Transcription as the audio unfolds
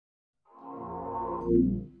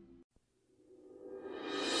Hello,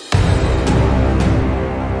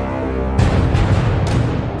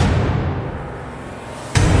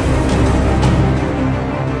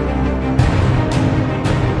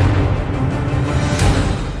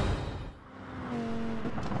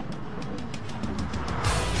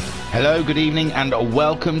 good evening, and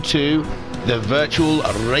welcome to the Virtual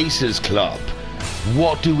Racers Club.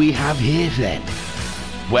 What do we have here then?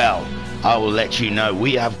 Well, I will let you know.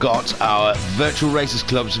 We have got our Virtual Racers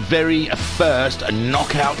Club's very first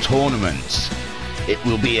knockout tournament. It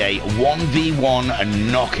will be a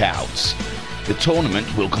 1v1 knockout. The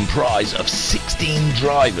tournament will comprise of 16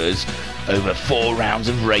 drivers over 4 rounds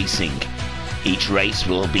of racing. Each race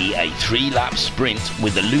will be a 3-lap sprint,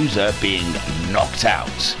 with the loser being knocked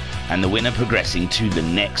out and the winner progressing to the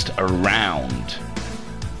next round.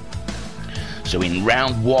 So in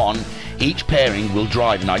round 1, each pairing will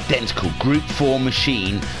drive an identical Group 4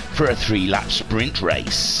 machine for a 3-lap sprint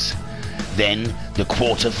race. Then the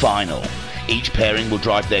quarter-final. Each pairing will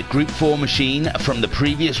drive their Group 4 machine from the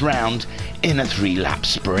previous round in a 3-lap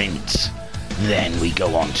sprint. Then we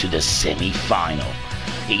go on to the semi-final.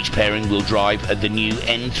 Each pairing will drive the new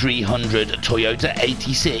N300 Toyota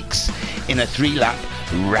 86 in a 3-lap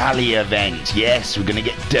rally event. Yes, we're going to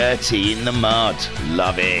get dirty in the mud.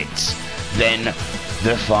 Love it. Then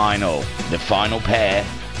the final pair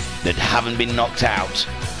that haven't been knocked out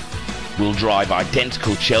will drive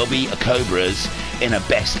identical Shelby Cobras in a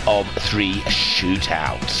best of 3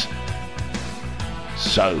 shootout.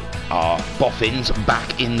 So our boffins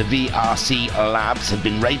back in the VRC labs have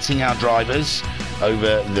been rating our drivers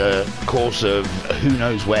over the course of who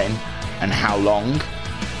knows when and how long.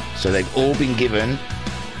 So they've all been given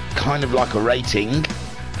kind of like a rating,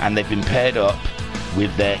 and they've been paired up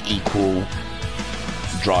with their equal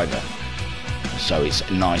driver. So it's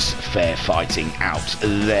nice fair fighting out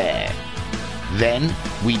there. Then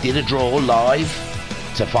we did a draw live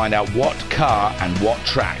to find out what car and what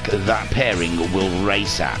track that pairing will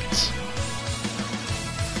race at.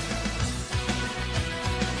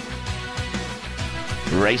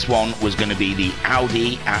 Race 1 was going to be the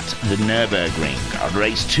Audi at the Nürburgring.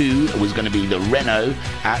 Race 2 was going to be the Renault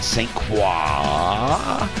at St.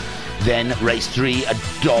 Croix. Then race 3, a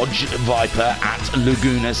Dodge Viper at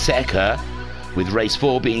Laguna Seca, with race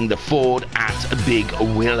 4 being the Ford at Big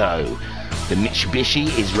Willow. The Mitsubishi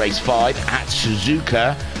is race 5 at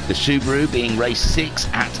Suzuka, the Subaru being race 6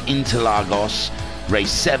 at Interlagos,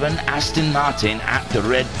 race 7 Aston Martin at the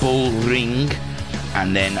Red Bull Ring,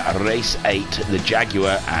 and then race 8 the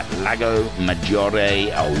Jaguar at Lago Maggiore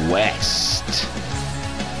West.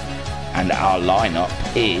 And our lineup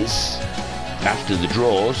is, after the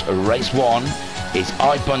draws, race 1 is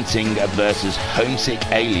iBunting versus Homesick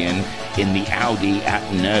Alien in the Audi at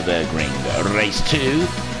Nürburgring. Race 2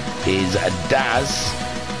 is Daz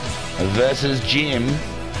versus Jim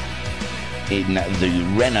in the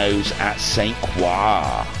Renaults at St.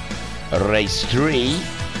 Croix. Race 3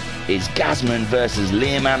 is Gazman versus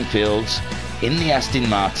Liam Anfields in the Aston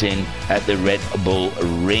Martin at the Red Bull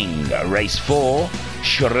Ring. Race 4,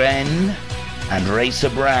 Shren and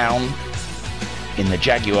Racer Brown in the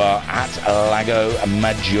Jaguar at Lago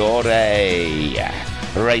Maggiore.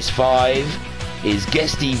 Race 5 is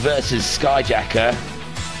Guesty versus Skyjacker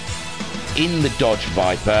in the Dodge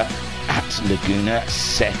Viper at Laguna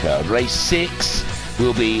Seca. Race 6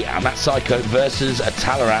 will be Matt Psycho versus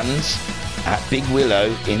Talleyrand's at Big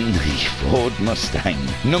Willow in the Ford Mustang.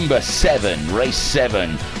 Number 7, race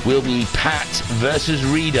 7, will be Pat versus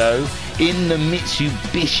Rido in the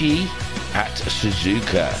Mitsubishi at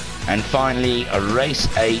Suzuka. And finally, race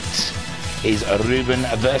 8 is Ruben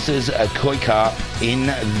versus Koikar in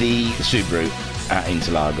the Subaru at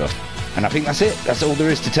Interlagos. And I think that's it. That's all there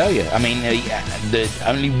is to tell you. I mean,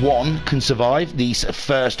 only one can survive this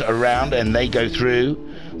first round, and they go through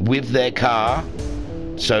with their car.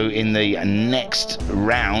 So in the next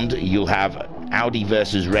round, you'll have Audi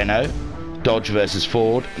versus Renault, Dodge versus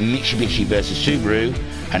Ford, Mitsubishi versus Subaru,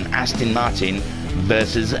 and Aston Martin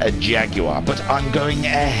versus a Jaguar. But I'm going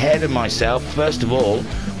ahead of myself. First of all,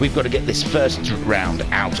 we've got to get this first round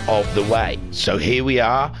out of the way. So here we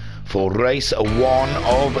are for race 1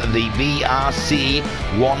 of the VRC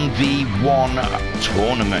 1v1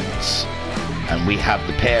 tournament. And we have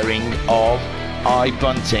the pairing of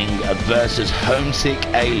iBunting versus Homesick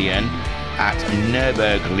Alien at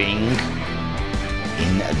Nürburgring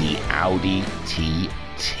in the Audi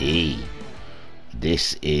TT.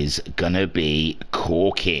 This is gonna be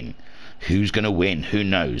corking. Who's gonna win? Who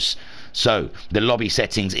knows? So the lobby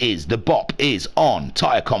settings is the BOP is on,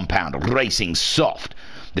 tyre compound racing soft.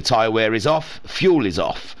 The tyre wear is off, fuel is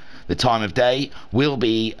off. The time of day will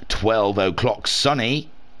be 12 o'clock sunny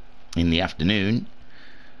in the afternoon.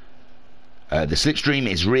 The slipstream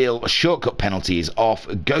is real, shortcut penalty is off,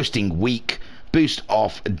 ghosting weak, boost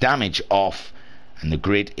off, damage off, and the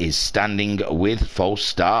grid is standing with false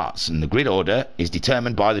starts. And the grid order is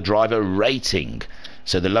determined by the driver rating.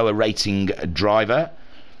 So the lower rating driver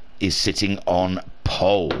is sitting on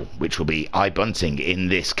pole, which will be iBunting in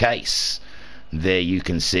this case. There you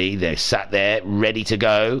can see they're sat there ready to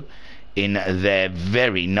go in their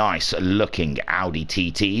very nice looking Audi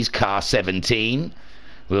TTs. Car 17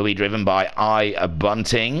 will be driven by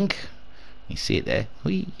iBunting. You see it there.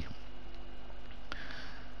 Whee.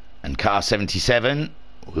 And car 77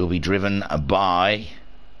 will be driven by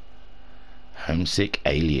Homesick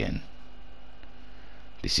Alien.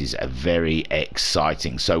 This is a very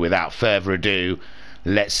exciting. So without further ado,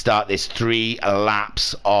 let's start this 3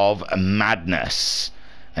 laps of madness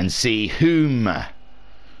and see whom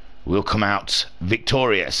will come out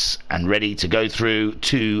victorious and ready to go through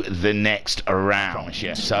to the next round.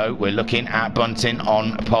 So we're looking at Bunting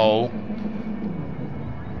on pole,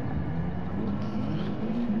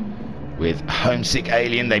 with Homesick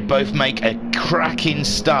Alien. They both make a cracking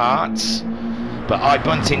start, but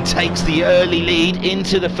iBunting takes the early lead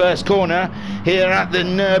into the first corner here at the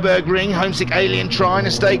Nürburgring. Homesick Alien trying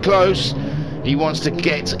to stay close. He wants to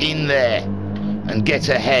get in there and get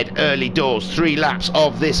ahead early doors. 3 laps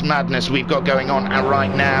of this madness we've got going on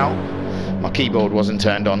right now. My keyboard wasn't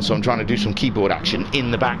turned on, so I'm trying to do some keyboard action in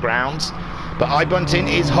the background, but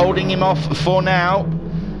iBunting is holding him off for now.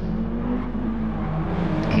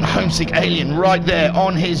 And Homesick Alien right there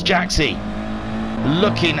on his jacksie,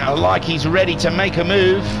 looking like he's ready to make a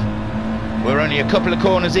move. We're only a couple of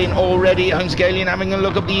corners in already. Homesick Alien having a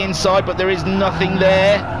look up the inside, but there is nothing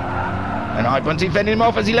there. And iBunting fending him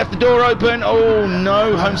off as he left the door open. Oh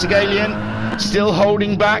no, Homesick Alien still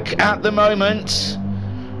holding back at the moment.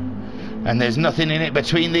 And there's nothing in it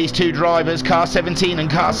between these two drivers, car 17 and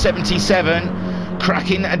car 77.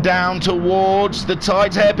 Cracking down towards the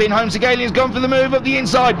tight hairpin. Homesick Alien's gone for the move up the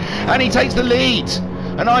inside, and he takes the lead.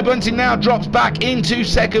 And iBunting now drops back into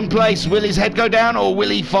second place. Will his head go down, or will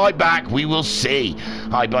he fight back? We will see.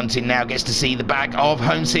 iBunting now gets to see the back of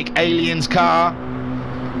Homesick Alien's car.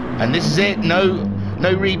 And this is it. No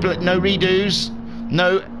redos.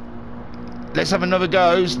 No, let's have another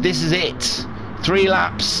goes. This is it. 3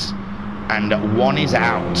 laps, and 1 is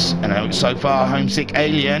out. And so far, Homesick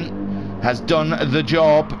Alien has done the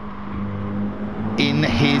job in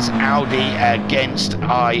his Audi against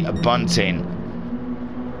iBunting.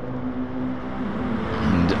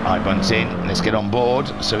 And iBunting, let's get on board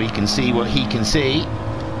so he can see what he can see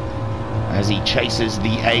as he chases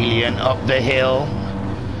the Alien up the hill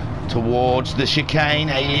towards the chicane.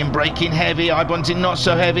 Alien braking heavy, iBunting not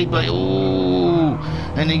so heavy, but ooh,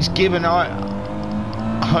 and he's given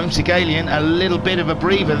Homesick Alien a little bit of a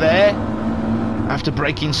breather there after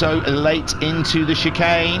braking so late into the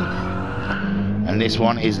chicane. And this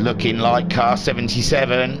one is looking like car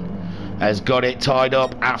 77 has got it tied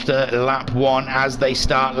up after lap 1 as they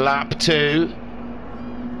start lap 2.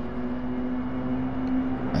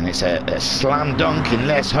 And it's a slam dunk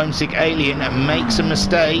unless Homesick Alien makes a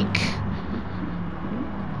mistake.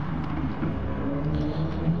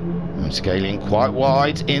 Homesick Alien quite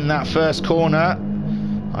wide in that first corner.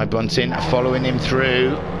 iBunting following him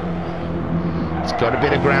through. He's got a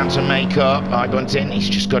bit of ground to make up. iBunting, he's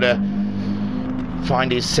just got to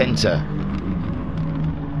find his centre.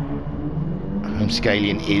 Homesick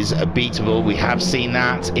Alien is beatable. We have seen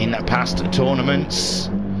that in past tournaments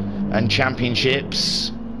and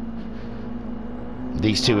championships.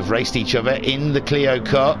 These two have raced each other in the Clio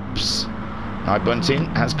Cups.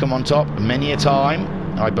 iBunting has come on top many a time.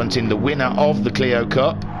 iBunting the winner of the Clio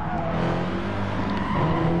Cup.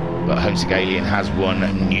 But Homesick Alien has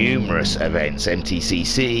won numerous events,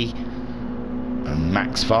 MTCC, and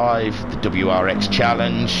Max 5, the WRX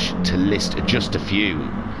Challenge, to list just a few,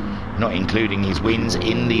 not including his wins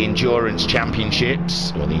in the Endurance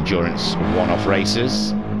Championships, or the Endurance one-off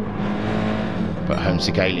races. But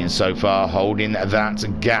Homesick Alien so far holding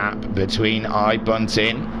that gap between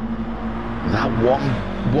iBunting. That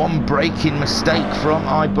one braking mistake from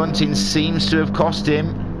iBunting seems to have cost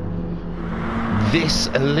him this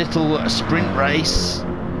little sprint race,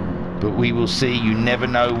 but we will see. You never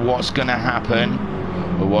know what's going to happen.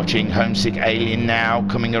 We're watching Homesick Alien now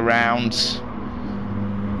coming around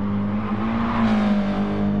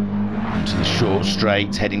onto the short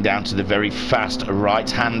straight, heading down to the very fast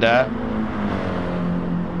right-hander,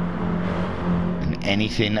 and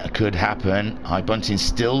anything could happen. iBunting's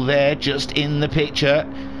still there, just in the picture.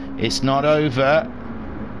 It's not over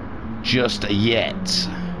just yet.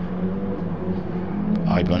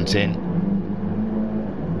 Bunting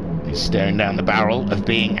is staring down the barrel of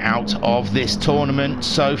being out of this tournament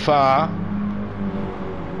so far.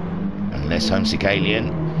 Unless Homesick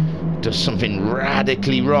Alien does something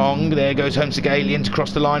radically wrong. There goes Homesick Alien to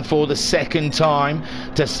cross the line for the second time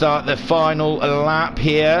to start the final lap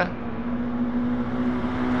here.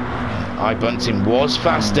 Bunting was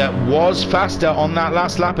faster on that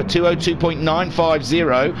last lap at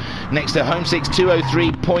 2:02.950 next to Homesick's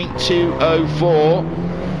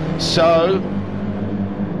 2:03.204. So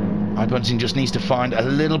Bunting just needs to find a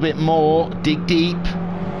little bit more, dig deep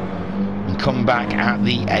and come back at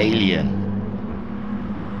the Alien.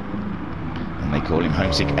 And they call him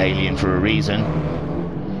Homesick Alien for a reason.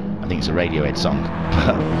 I think it's a Radiohead song,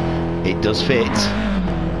 but it does fit.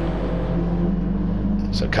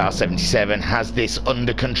 So car 77 has this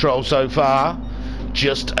under control so far.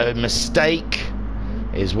 Just a mistake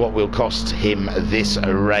is what will cost him this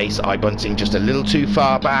race. Bunting just a little too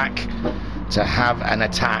far back to have an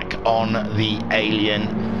attack on the Alien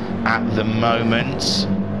at the moment.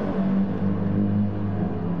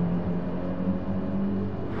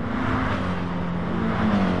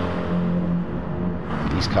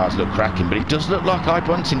 These cars look cracking, but it does look like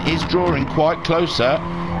Bunting is drawing quite closer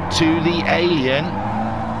to the Alien.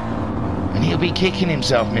 And he'll be kicking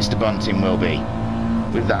himself, Mr. Bunting will be,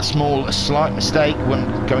 with that slight mistake when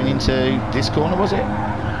going into this corner, was it?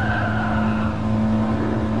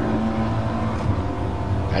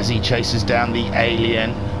 As he chases down the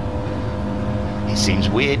Alien. It seems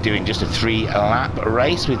weird doing just a 3-lap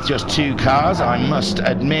race with just 2 cars, I must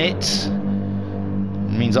admit.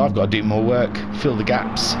 It means I've got to do more work, fill the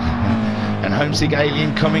gaps. And Homesick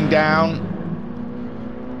Alien coming down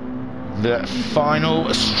the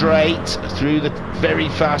final straight through the very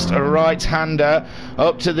fast right-hander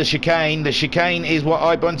up to the chicane. The chicane is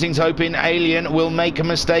what Bunting's hoping Alien will make a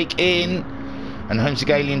mistake in, and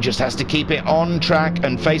Homesick Alien just has to keep it on track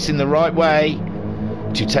and facing the right way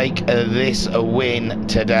to take this win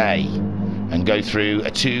today and go through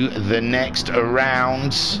to the next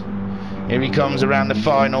round. Here he comes around the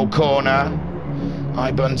final corner.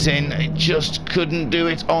 Bunting just couldn't do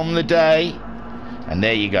it on the day. And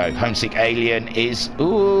there you go, Homesick Alien is...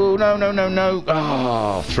 Ooh, no.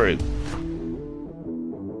 Oh, through.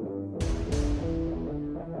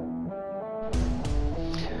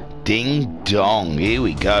 Ding dong, here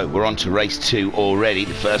we go. We're on to race 2 already.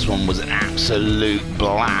 The first one was an absolute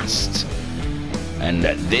blast. And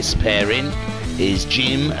this pairing is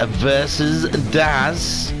Jim versus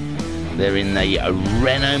Daz. They're in the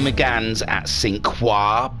Renault Megans at St.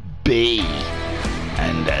 Croix B.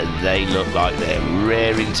 And they look like they're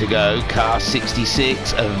raring to go. Car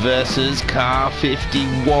 66 versus car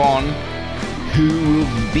 51. Who will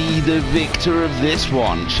be the victor of this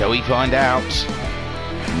one? Shall we find out?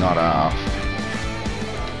 Not half.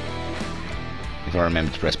 If I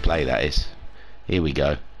remember to press play, that is. Here we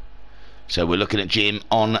go. So we're looking at Jim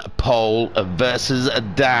on pole versus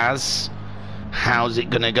Daz. How's it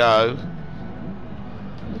going to go?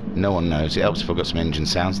 No one knows. It helps if I've got some engine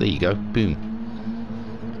sounds. There you go. Boom.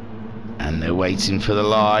 And they're waiting for the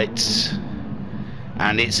lights.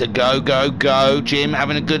 And it's a go, go, go. Jim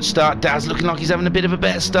having a good start. Daz looking like he's having a bit of a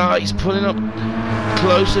better start. He's pulling up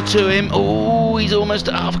closer to him. Oh, he's almost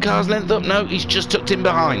at half a car's length up. No, he's just tucked in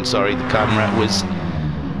behind. Sorry, the camera was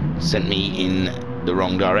sent me in the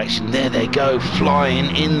wrong direction. There they go,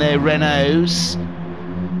 flying in their Renaults.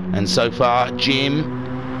 And so far, Jim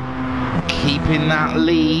keeping that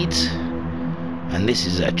lead. And this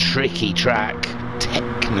is a tricky track.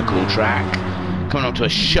 Technical track, coming up to a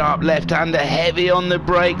sharp left-hander, heavy on the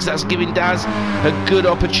brakes. That's giving Daz a good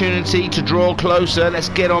opportunity to draw closer. Let's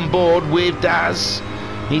get on board with Daz.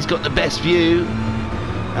 He's got the best view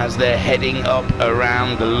as they're heading up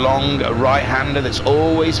around the long right-hander that's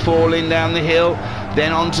always falling down the hill,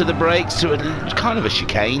 then onto the brakes to a kind of a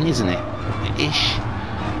chicane, isn't it? Ish.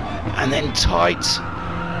 And then tight.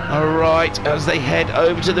 Alright, as they head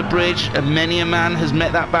over to the bridge, and many a man has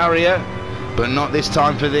met that barrier, but not this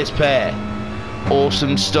time for this pair.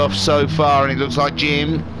 Awesome stuff so far, and it looks like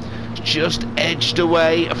Jim just edged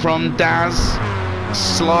away from Daz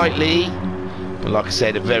slightly, but like I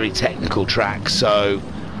said, a very technical track, so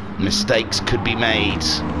mistakes could be made.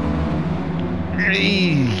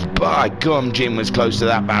 By gum, Jim was close to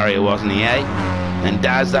that barrier, wasn't he, eh? And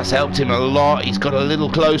Daz, that's helped him a lot. He's got a little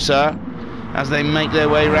closer as they make their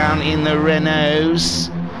way around in the Renaults.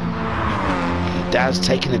 Daz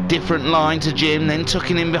taking a different line to Jim, then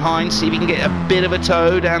tucking in behind, see if he can get a bit of a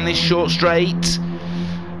toe down this short straight.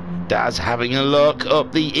 Daz having a look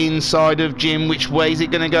up the inside of Jim. Which way is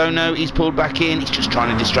it going to go? No, he's pulled back in. He's just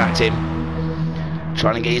trying to distract him.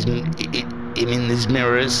 Trying to get him in his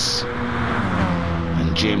mirrors.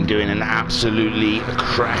 And Jim doing an absolutely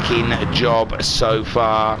cracking job so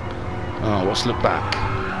far. Oh, what's look back?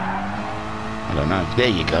 I don't know. There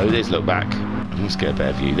you go. There's look back. Let's get a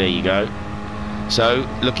better view. There you go. So,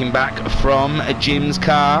 looking back from Jim's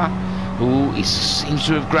car. Ooh, he seems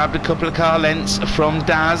to have grabbed a couple of car lengths from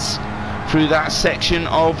Daz through that section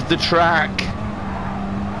of the track.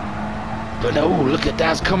 But oh, look at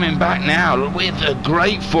Daz coming back now with a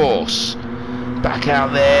great force. Back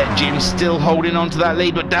out there, Jim's still holding on to that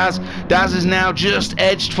lead, but Daz has now just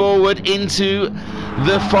edged forward into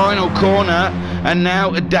the final corner, and now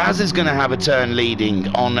Daz is going to have a turn leading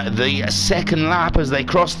on the second lap as they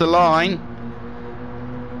cross the line.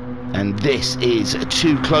 And this is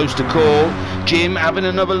too close to call. Jim having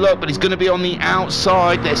another look, but he's going to be on the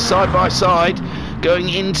outside. They're side by side, going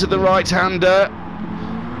into the right-hander.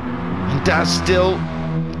 And Daz still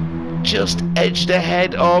just edged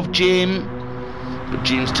ahead of Jim. But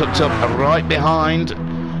Jim's tucked up right behind,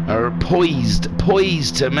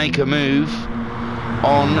 poised to make a move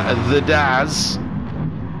on the Daz.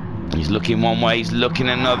 He's looking one way, he's looking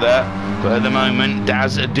another, but at the moment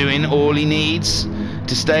Daz are doing all he needs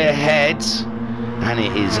to stay ahead, and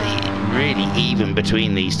it is really even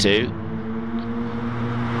between these two.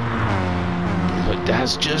 But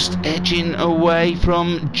Daz just edging away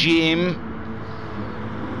from Jim.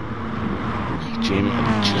 Jim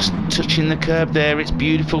just touching the curb there. It's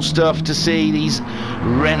beautiful stuff to see. These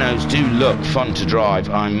Renaults do look fun to drive,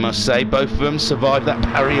 I must say. Both of them survived that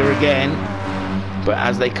barrier again, but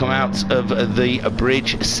as they come out of the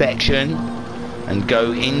bridge section and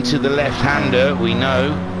go into the left-hander, we know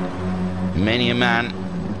many a man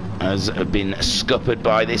has been scuppered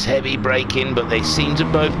by this heavy braking, but they seem to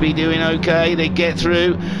both be doing okay. They get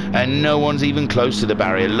through and no one's even close to the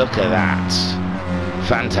barrier. Look at that.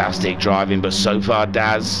 Fantastic driving, but so far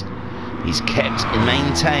Daz, he's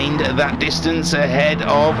maintained that distance ahead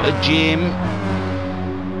of Jim.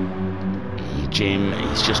 Jim,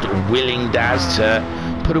 he's just willing Daz to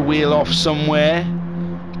put a wheel off somewhere,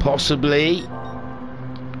 possibly.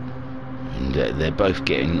 And they're both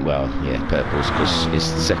getting, well, yeah, purples, because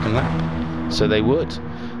it's the second lap, so they would.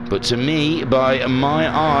 But to me, by my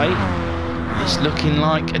eye, it's looking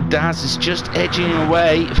like Daz is just edging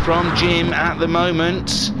away from Jim at the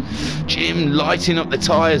moment. Jim lighting up the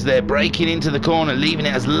tyres there, braking into the corner, leaving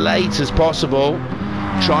it as late as possible,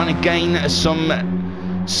 trying to gain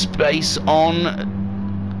some space on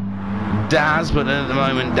Daz, but at the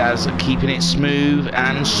moment Daz are keeping it smooth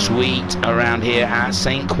and sweet around here at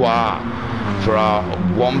St. Croix for our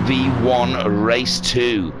 1v1 race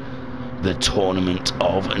 2. The tournament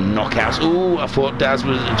of knockouts. Ooh, I thought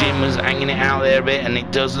Jim was hanging it out there a bit, and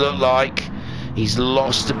it does look like he's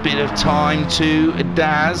lost a bit of time to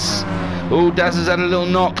Daz. Oh, Daz has had a little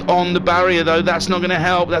knock on the barrier though. That's not going to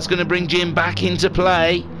help. That's going to bring Jim back into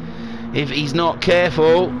play if he's not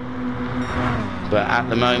careful. But at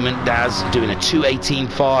the moment, Daz doing a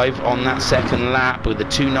 2:18.5 on that second lap with a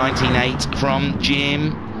 2:19.8 from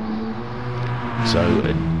Jim. So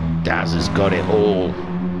Daz has got it all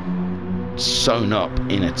sewn up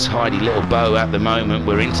in a tidy little bow at the moment.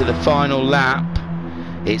 We're into the final lap.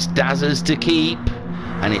 It's Daz's to keep,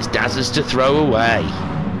 and it's Daz's to throw away.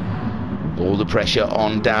 All the pressure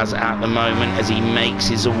on Daz at the moment as he makes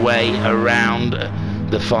his way around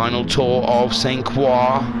the final tour of St.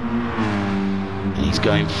 Croix. And he's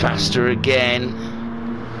going faster again.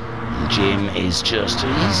 And Jim is just,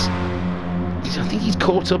 I think he's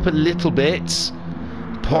caught up a little bit,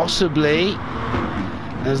 possibly,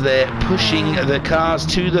 as they're pushing the cars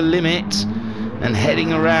to the limit and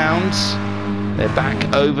heading around. They're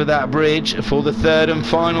back over that bridge for the third and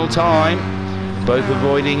final time, both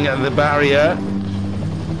avoiding the barrier.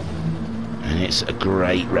 And it's a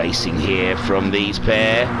great racing here from these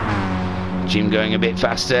pair. Jim going a bit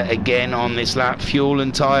faster again on this lap. Fuel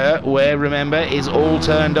and tyre, where remember is all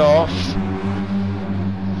turned off.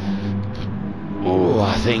 Oh,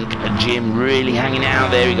 I think Jim really hanging out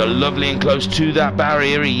there. He got lovely and close to that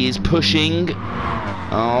barrier. He is pushing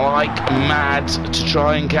like mad to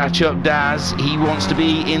try and catch up Daz. He wants to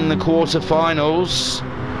be in the quarterfinals.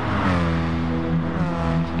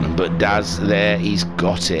 But Daz there, he's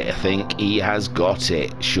got it. I think he has got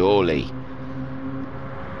it, surely.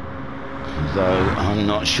 Though I'm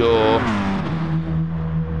not sure.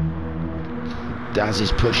 Daz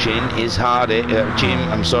is pushing his hardest. Jim,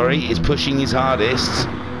 I'm sorry, is pushing his hardest.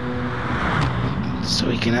 So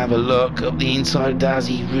he can have a look up the inside of Daz.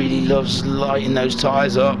 He really loves lighting those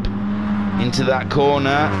tyres up into that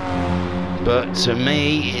corner. But to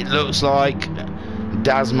me, it looks like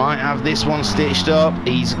Daz might have this one stitched up.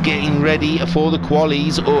 He's getting ready for the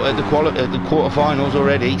qualies, or the quarterfinals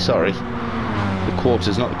already. Sorry, the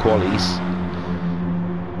quarters, not the qualies.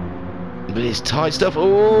 But it's tight stuff.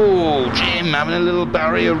 Oh, Jim having a little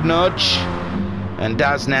barrier nudge. And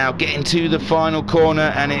Daz now getting to the final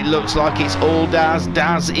corner, and it looks like it's all Daz.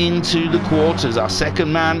 Daz into the quarters. Our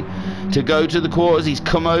second man to go to the quarters. He's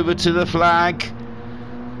come over to the flag.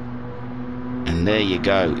 And there you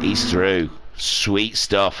go. He's through. Sweet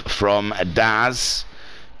stuff from Daz.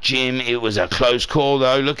 Jim, it was a close call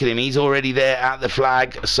though. Look at him. He's already there at the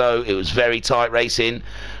flag. So it was very tight racing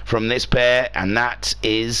from this pair. And that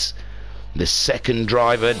is the second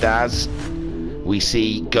driver, Daz, we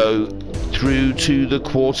see go through to the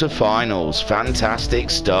quarterfinals. Fantastic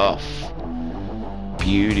stuff.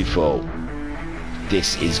 Beautiful.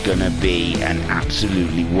 This is going to be an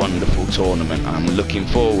absolutely wonderful tournament. I'm looking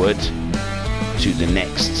forward to the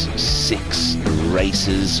next 6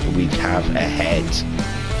 races we have ahead.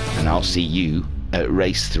 And I'll see you at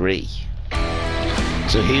race 3.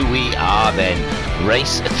 So here we are then.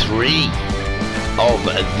 Race 3 of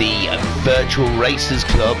the Virtual Racers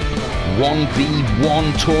Club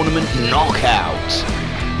 1v1 tournament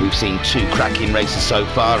knockout. We've seen 2 cracking races so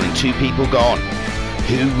far and 2 people gone.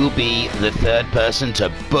 Who will be the third person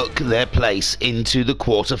to book their place into the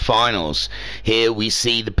quarterfinals? Here we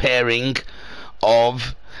see the pairing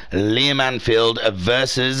of Liam Anfield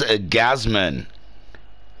versus Gazman.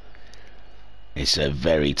 It's a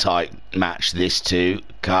very tight match, this too.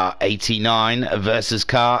 Car 89 versus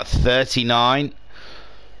car 39.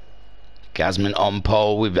 Gazman on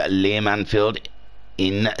pole with Liam Anfield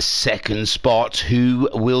in second spot. Who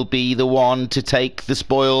will be the one to take the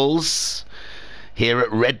spoils here at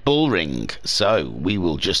Red Bull Ring? So we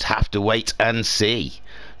will just have to wait and see.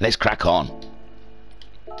 Let's crack on.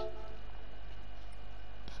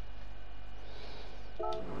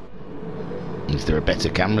 Is there a better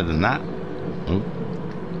camera than that? Oh,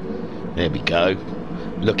 there we go.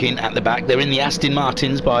 Looking at the back, they're in the Aston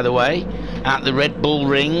Martins, by the way, at the Red Bull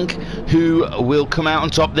Ring. Who will come out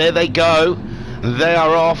on top? There they go. They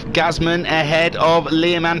are off. Gazman ahead of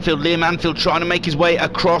Liam Anfield. Liam Anfield trying to make his way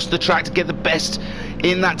across the track to get the best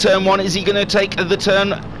in that turn 1. Is he going to take the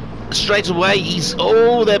turn straight away?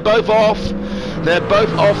 Oh, they're both off. They're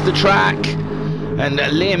both off the track. And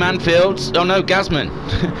Liam Anfield, oh no, Gazman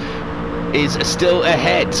is still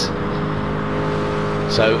ahead.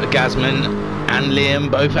 So Gazman and Liam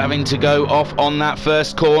both having to go off on that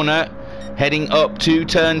first corner, heading up to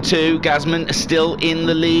turn 2. Gazman still in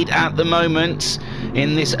the lead at the moment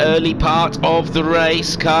in this early part of the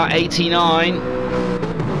race. Car 89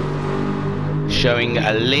 showing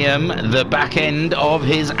Liam the back end of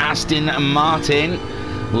his Aston Martin.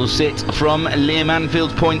 Will sit from Liam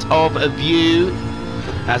Anfield's point of view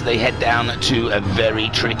as they head down to a very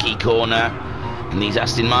tricky corner. And these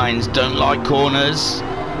Aston Martins don't like corners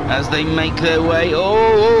as they make their way.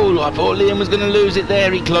 Oh, I thought Liam was going to lose it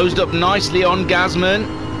there. He closed up nicely on Gazman.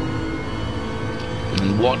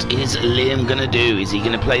 And what is Liam going to do? Is he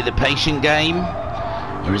going to play the patient game,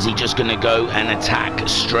 or is he just going to go and attack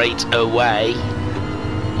straight away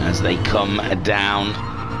as they come down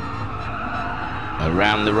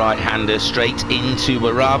around the right-hander straight into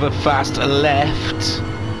a rather fast left,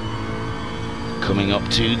 coming up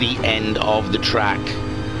to the end of the track?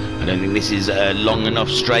 I don't think this is a long enough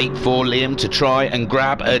straight for Liam to try and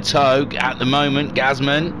grab a toe. At the moment,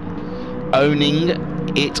 Gazman owning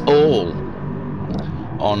it all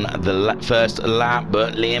on the first lap,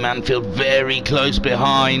 but Liam Anfield very close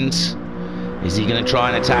behind. Is he going to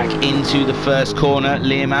try and attack into the first corner?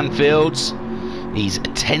 Liam Anfield's, he's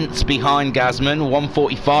 10ths behind Gazman,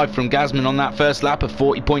 1:45 from Gazman on that first lap, a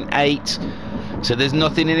 40.8. So there's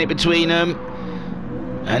nothing in it between them.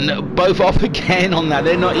 And both off again on that.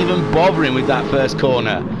 They're not even bothering with that first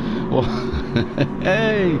corner.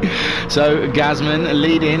 Hey. So Gazman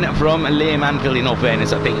leading from Liam Anfield. In all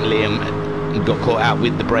fairness, I think Liam got caught out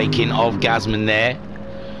with the braking of Gazman there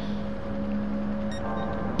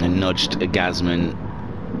and nudged Gazman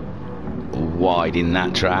wide in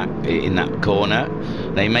that track, in that corner.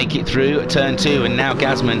 They make it through turn 2, and now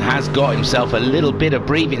Gazman has got himself a little bit of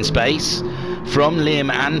breathing space from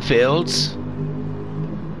Liam Anfield.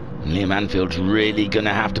 Liam Anfield's really going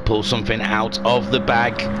to have to pull something out of the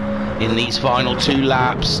bag in these final 2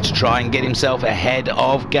 laps to try and get himself ahead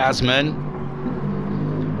of Gazman.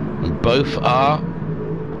 Both are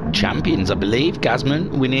champions, I believe.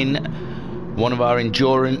 Gazman winning one of our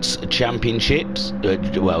endurance championships,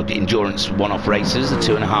 well, the endurance one-off races, the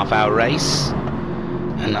 2.5-hour race.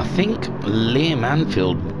 And I think Liam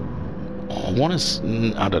Anfield won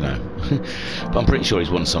I don't know, but I'm pretty sure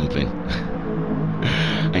he's won something.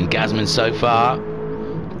 And Gazman so far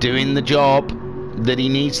doing the job that he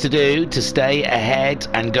needs to do to stay ahead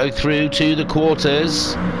and go through to the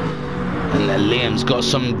quarters. And then Liam's got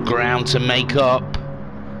some ground to make up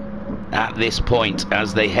at this point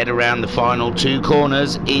as they head around the final 2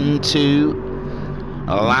 corners into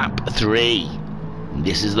lap 3.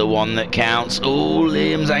 This is the one that counts. Oh,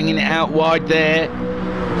 Liam's hanging it out wide there.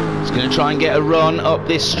 He's going to try and get a run up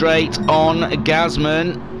this straight on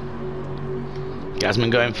Gazman.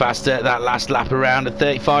 Gazman going faster that last lap around at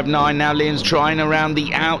 35.9. Now Liam's trying around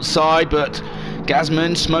the outside, but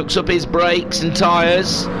Gazman smokes up his brakes and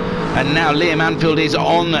tyres. And now Liam Anfield is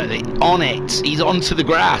on it. He's onto the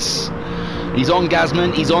grass. He's on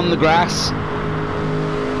Gazman. He's on the grass.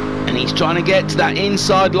 And he's trying to get to that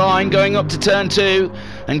inside line going up to turn 2.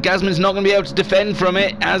 And Gazman's not going to be able to defend from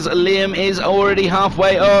it as Liam is already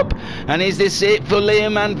halfway up. And is this it for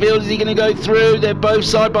Liam Anfield? Is he going to go through? They're both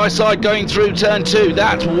side by side going through turn 2.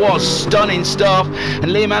 That was stunning stuff. And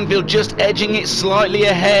Liam Anfield just edging it slightly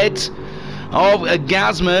ahead of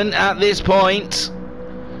Gazman at this point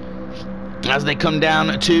as they come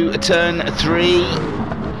down to turn 3.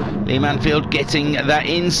 Liam Anfield getting that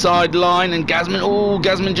inside line, and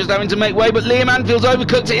Gazman just having to make way, but Liam Anfield's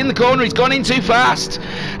overcooked it in the corner. He's gone in too fast,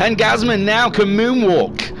 and Gazman now can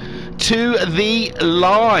moonwalk to the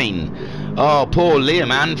line. Oh, poor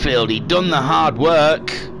Liam Anfield. He'd done the hard work,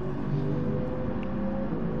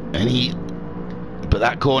 but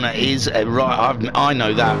that corner is right. I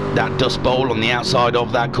know that dust bowl on the outside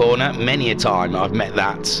of that corner. Many a time I've met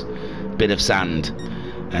that bit of sand.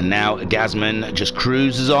 And now Gazman just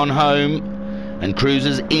cruises on home and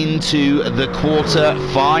cruises into the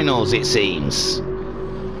quarter-finals, it seems.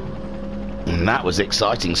 And that was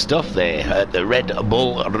exciting stuff there at the Red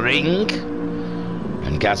Bull Ring.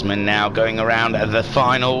 And Gazman now going around the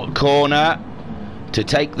final corner to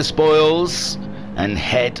take the spoils and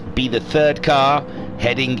be the 3rd car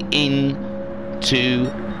heading in to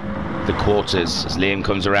the quarters. As Liam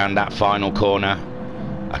comes around that final corner,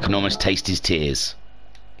 I can almost taste his tears.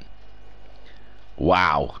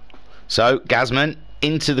 Wow. So Gazman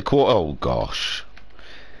into the quarter. Oh gosh.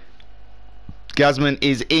 Gazman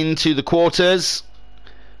is into the quarters,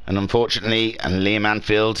 and unfortunately, Liam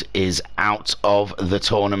Anfield is out of the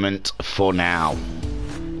tournament for now.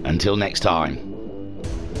 Until next time.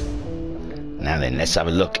 Now then, let's have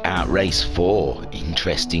a look at race 4.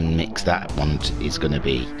 Interesting mix that one is going to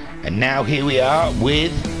be. And now here we are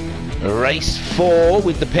with race 4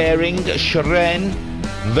 with the pairing Sharon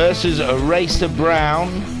versus Racer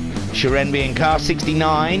Brown. Sharon being car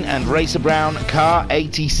 69 and Racer Brown car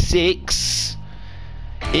 86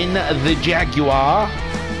 in the Jaguar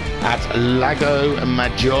at Lago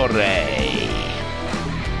Maggiore.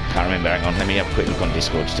 Can't remember, hang on, let me have a quick look on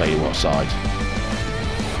Discord to tell you what side.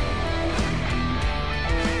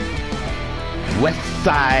 West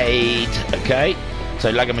side, okay,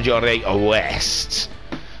 so Lago Maggiore west.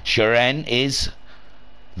 Sharon is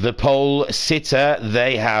the pole sitter.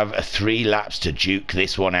 They have 3 laps to duke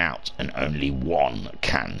this one out, and only one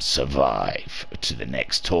can survive to the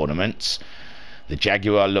next tournament. The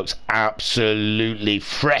Jaguar looks absolutely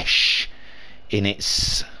fresh in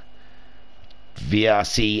its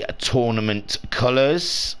VRC Tournament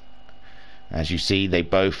colours. As you see, they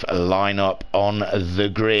both line up on the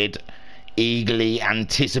grid, eagerly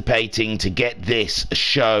anticipating to get this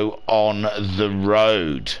show on the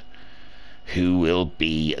road. Who will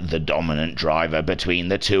be the dominant driver between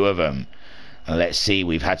the two of them? And let's see,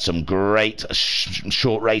 we've had some great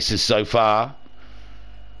short races so far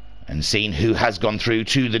and seen who has gone through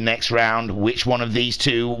to the next round. Which one of these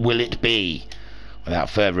two will it be? Without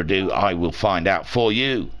further ado, I will find out for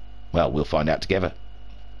you. Well, we'll find out together.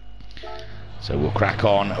 So we'll crack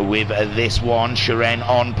on with this one. Sharon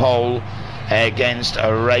on pole against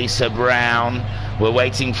Racer Brown. We're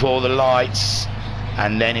waiting for the lights,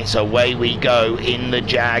 and then it's away we go in the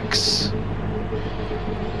Jags.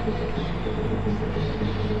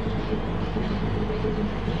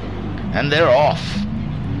 And they're off.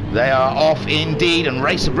 They are off indeed, and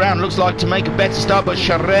Racer Brown looks like to make a better start, but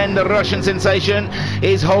Sharon, the Russian sensation,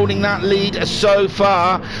 is holding that lead so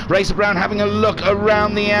far. Racer Brown having a look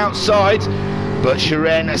around the outside, but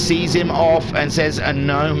Sharon sees him off and says,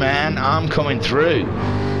 no man, I'm coming through.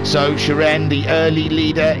 So Sharon, the early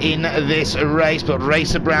leader in this race, but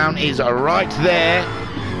Racer Brown is right there,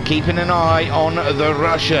 keeping an eye on the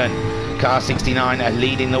Russian. Car 69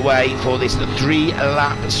 leading the way for this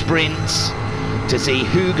 3-lap sprint to see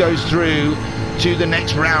who goes through to the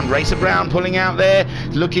next round. Racer Brown pulling out there,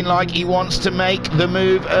 looking like he wants to make the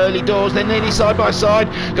move early doors. They're nearly side by side,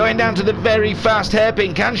 going down to the very fast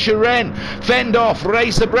hairpin. Can Shiren fend off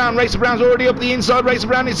Racer Brown? Racer Brown's already up the inside. Racer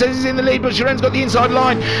Brown, it says he's in the lead, but Shiren's got the inside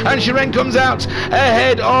line, and Shiren comes out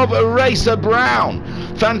ahead of Racer Brown.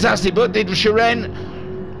 Fantastic, but did Shiren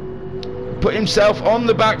put himself on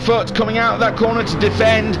the back foot, coming out of that corner to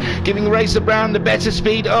defend, giving Racer Brown the better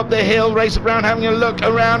speed up the hill. Racer Brown having a look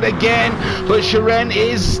around again, but Shiren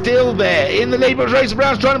is still there in the lead, but Racer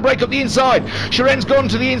Brown's trying to break up the inside. Shiren's gone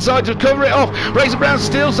to the inside to cover it off. Racer Brown's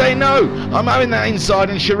still saying, no, I'm having that inside,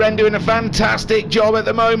 and Shiren doing a fantastic job at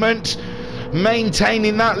the moment,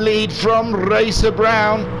 maintaining that lead from Racer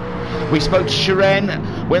Brown. We spoke to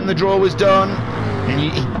Shiren when the draw was done, and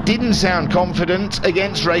he didn't sound confident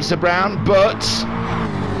against Racer Brown, but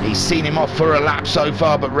he's seen him off for a lap so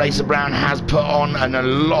far. But Racer Brown has put on a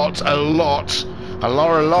lot of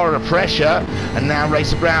pressure, and now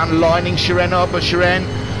Racer Brown lining Shiren up, but Shiren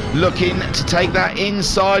looking to take that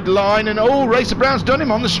inside line, and Racer Brown's done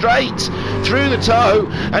him on the straight through the toe,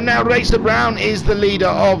 and now Racer Brown is the leader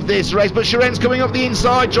of this race. But Shiren's coming up the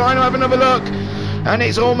inside, trying to have another look, and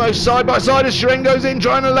it's almost side by side as Shiren goes in,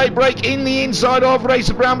 trying a late break in the inside of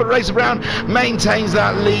Racer Brown, but Racer Brown maintains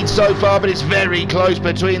that lead so far, but it's very close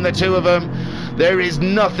between the two of them. There is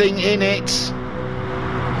nothing in it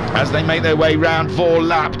as they make their way round for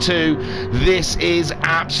lap 2. This is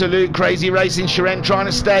absolute crazy racing. Shiren trying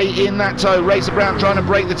to stay in that toe, Racer Brown trying to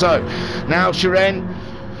break the toe. Now Shiren,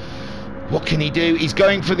 what can he do? He's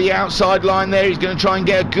going for the outside line there. He's going to try and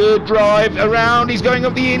get a good drive around. He's going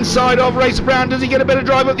up the inside of Racer Brown. Does he get a better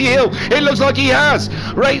drive up the hill? It looks like he has.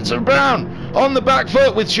 Racer Brown on the back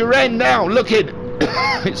foot with Shiren now looking,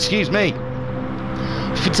 excuse me,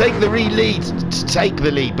 to take the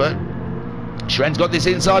lead, but Shiren's got this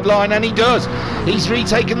inside line, and he does. He's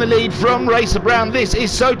retaken the lead from Racer Brown. This is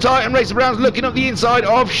so tight, and Racer Brown's looking up the inside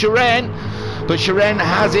of Shiren, but Shiren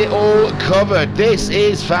has it all covered. This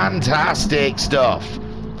is fantastic stuff.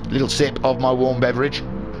 Little sip of my warm beverage.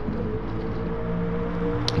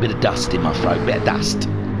 A bit of dust in my throat, bit of dust.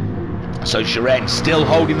 So Shiren still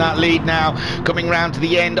holding that lead now, coming round to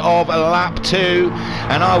the end of lap 2,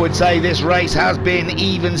 and I would say this race has been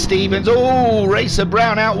even Stevens. Racer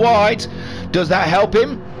Brown out wide. Does that help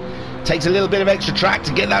him? Takes a little bit of extra track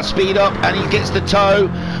to get that speed up, and he gets the toe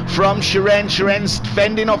from Shiren. Shiren's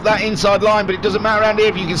fending off that inside line, but it doesn't matter around here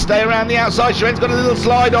if you can stay around the outside. Shiren's got a little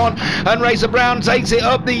slide on, and Racer Brown takes it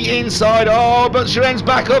up the inside. But Shiren's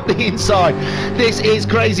back up the inside. This is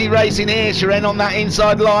crazy racing here. Shiren on that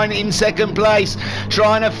inside line in second place,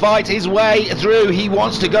 trying to fight his way through. He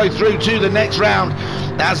wants to go through to the next round,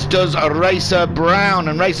 as does Racer Brown,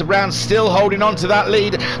 and Racer Brown's still holding on to that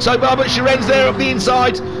lead so far, but Shiren's there up the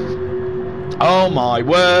inside. Oh my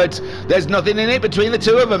word, there's nothing in it between the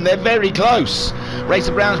two of them. They're very close.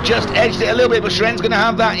 Racer Brown's just edged it a little bit, but Shiren's going to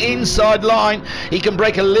have that inside line. He can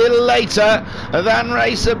break a little later than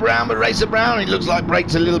Racer Brown, but Racer Brown, it looks like,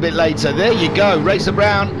 breaks a little bit later. There you go. Racer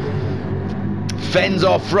Brown fends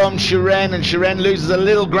off from Shiren, and Shiren loses a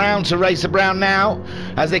little ground to Racer Brown now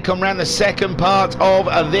as they come round the second part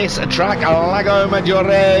of this track, Lago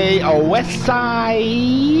Maggiore West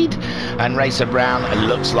Side, and Racer Brown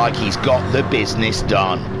looks like he's got the business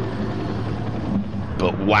done.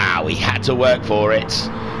 But wow, he had to work for it,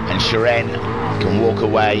 and Shiren can walk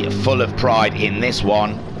away full of pride in this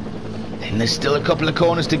one. And there's still a couple of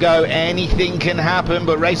corners to go. Anything can happen,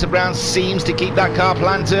 but Racer Brown seems to keep that car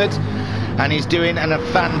planted, and he's doing a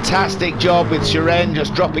fantastic job with Shiren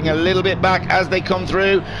just dropping a little bit back as they come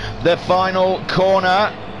through the final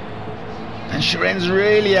corner. And Shiren's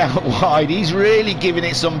really out wide. He's really giving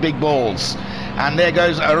it some big balls. And there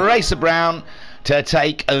goes Racer Brown to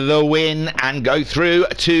take the win and go through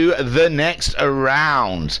to the next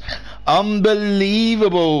round.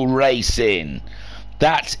 Unbelievable racing.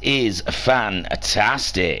 That is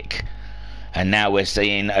fantastic. And now we're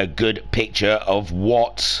seeing a good picture of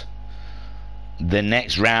what the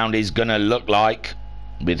next round is going to look like,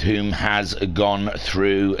 with whom has gone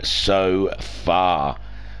through so far.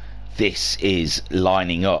 This is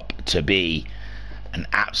lining up to be an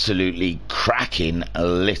absolutely cracking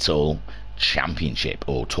little championship,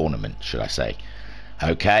 or tournament should I say.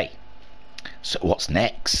 Okay, so what's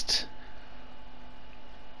next?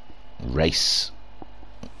 Race,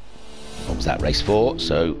 what was that, race 4?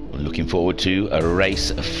 So we're looking forward to a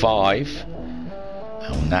race 5,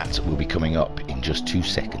 and that will be coming up in just 2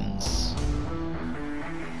 seconds.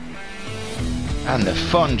 And the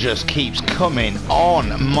fun just keeps coming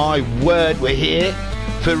on. My word, we're here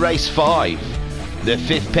for race 5. The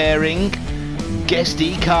 5th pairing,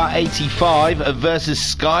 Guesty car 85 versus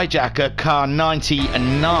Skyjacker car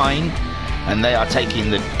 99. and they are taking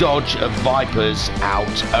the Dodge Vipers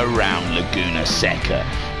out around Laguna Seca.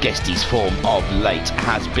 Guesty's form of late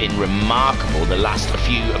has been remarkable. The last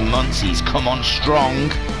few months he's come on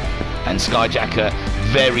strong, and Skyjacker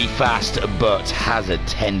very fast but has a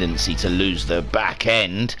tendency to lose the back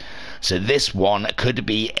end. So this one could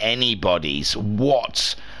be anybody's.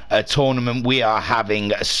 What a tournament we are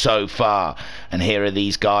having so far. And here are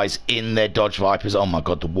these guys in their Dodge Vipers. Oh my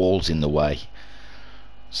god, the wall's in the way,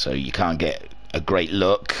 so you can't get a great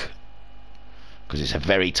look because it's a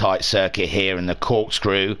very tight circuit here, and the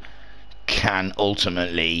corkscrew can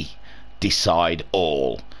ultimately decide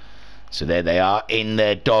all. So there they are in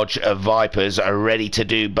their Dodge Vipers, are ready to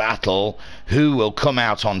do battle. Who will come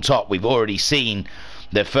out on top? We've already seen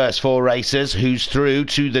the first 4 racers, who's through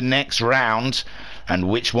to the next round, and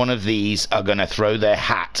which one of these are going to throw their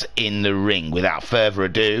hat in the ring. Without further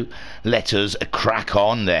ado, let us crack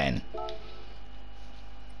on then.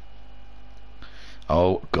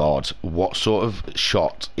 Oh god, what sort of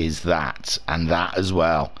shot is that? And that as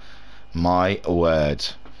well, my word.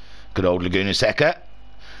 Good old Laguna Seca.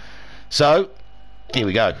 So here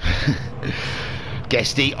we go.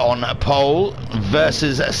 Guesty on pole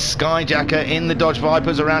versus Skyjacker in the Dodge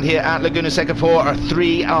Vipers around here at Laguna Seca for a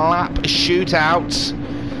 3-lap shootout.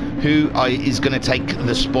 Who is going to take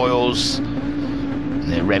the spoils?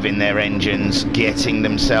 They're revving their engines, getting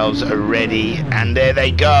themselves ready, and there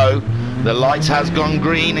they go. The lights has gone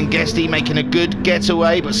green, and Guesty making a good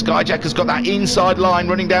getaway, but Skyjacker's got that inside line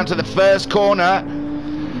running down to the first corner,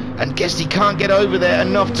 and Guesty can't get over there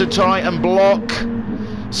enough to try and block.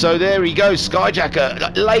 So there he goes,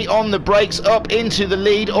 Skyjacker late on the brakes, up into the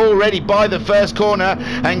lead already by the first corner,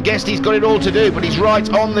 and Guesty's got it all to do, but he's right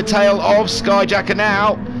on the tail of Skyjacker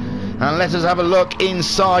now. And let us have a look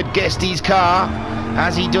inside Guesty's car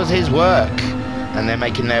as he does his work. And they're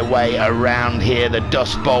making their way around here, the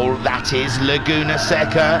Dust Bowl, that is Laguna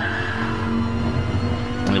Seca.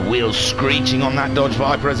 And the wheels screeching on that Dodge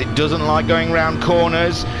Viper as it doesn't like going round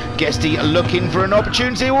corners. Guesty looking for an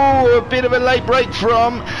opportunity. Oh, a bit of a late break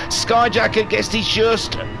from Skyjacker. Guesty's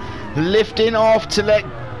just lifting off to let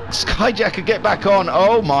Skyjacker get back on.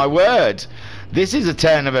 Oh my word, this is a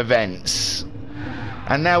turn of events.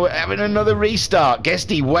 And now we're having another restart.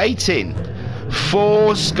 Guesty waiting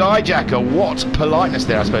for Skyjacker. What politeness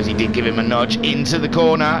there. I suppose he did give him a nudge into the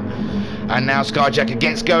corner. And now Skyjacker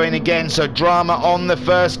gets going again. So drama on the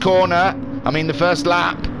first corner. I mean the first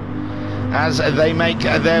lap. As they make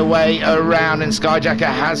their way around. And Skyjacker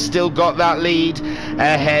has still got that lead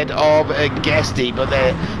ahead of Guesty. But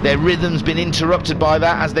their rhythm's been interrupted by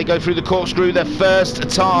that as they go through the corkscrew the first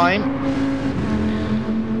time.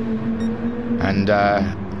 And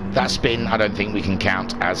that spin I don't think we can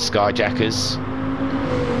count as Skyjackers,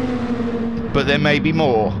 but there may be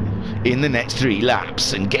more in the next 3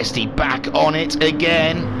 laps. And Guesty back on it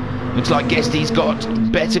again. Looks like Guesty's got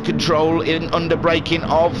better control in under braking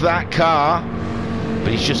of that car,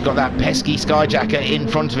 but he's just got that pesky Skyjacker in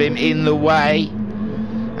front of him in the way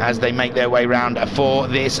as they make their way round for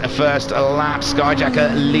this first lap.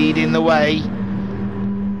 Skyjacker leading the way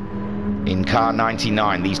in car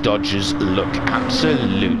 99. These Dodgers look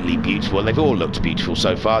absolutely beautiful. They've all looked beautiful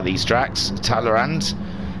so far, these tracks. Talleyrand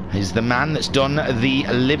is the man that's done the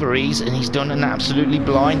liveries, and he's done an absolutely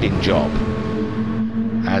blinding job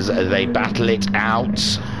as they battle it out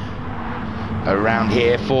around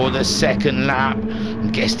here for the second lap.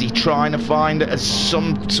 Guesty trying to find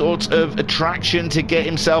some sort of attraction to get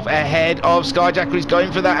himself ahead of Skyjacker. He's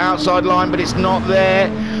going for that outside line, but it's not there.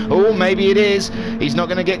 Oh, maybe it is. He's not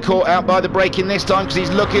going to get caught out by the braking this time because he's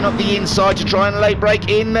looking up the inside to try and late brake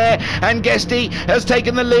in there. And Guesty has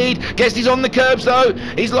taken the lead. Guesty's on the curbs though.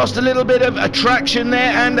 He's lost a little bit of attraction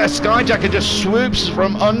there, and a Skyjacker just swoops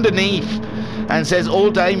from underneath and says,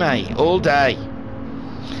 all day, mate, all day.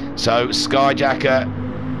 So Skyjacker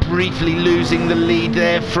briefly losing the lead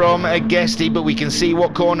there from Guesty, but we can see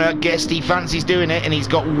what corner Guesty fancies doing it, and he's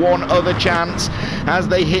got one other chance as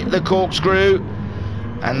they hit the corkscrew,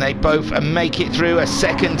 and they both make it through a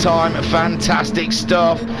second time. Fantastic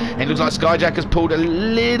stuff. It looks like Skyjacker's pulled a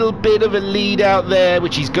little bit of a lead out there,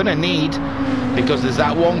 which he's gonna need because there's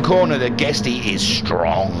that one corner that Guesty is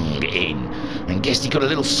strong in. And Guesty got a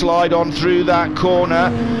little slide on through that corner,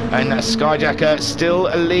 and Skyjacker still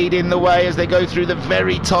leading the way as they go through the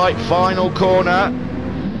very tight final corner.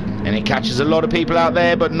 And it catches a lot of people out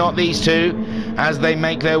there, but not these two, as they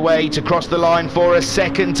make their way to cross the line for a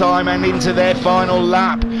second time and into their final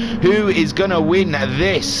lap. Who is going to win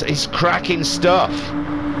this? It's cracking stuff.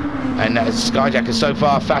 And Skyjacker so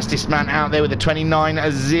far fastest man out there with a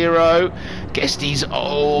 29.0. Guesty's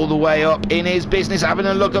all the way up in his business, having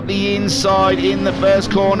a look up the inside in the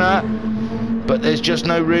first corner. but there's just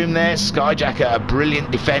no room there. Skyjacker, a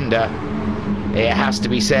brilliant defender. It has to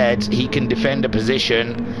be said, he can defend a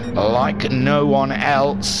position like no one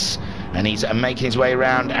else. And he's making his way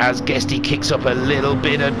around as Guesty kicks up a little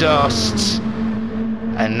bit of dust.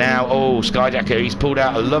 And now, oh, Skyjacker, he's pulled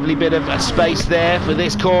out a lovely bit of space there for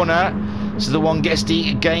this corner. This is the one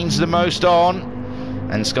Guesty gains the most on.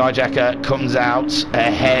 And Skyjacker comes out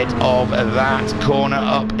ahead of that corner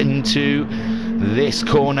up into this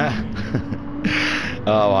corner.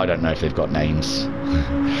 Oh, I don't know if they've got names.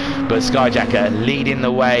 But Skyjacker leading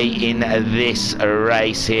the way in this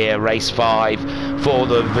race here, race 5 for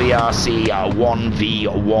the VRC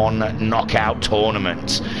 1v1 knockout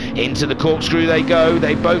tournament. Into the corkscrew they go,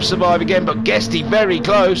 they both survive again, but Guesty very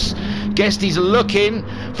close. Guesty's looking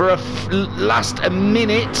for a last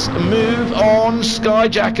minute move on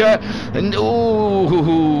Skyjacker, and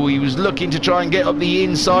oh, he was looking to try and get up the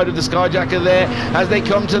inside of the Skyjacker there as they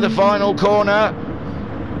come to the final corner.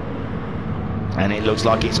 And it looks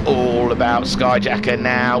like it's all about Skyjacker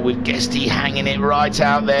now, with Guesty hanging it right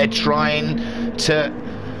out there, trying to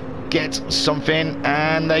get something,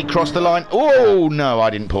 and they cross the line. Oh, no, I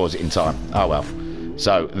didn't pause it in time. Oh, well.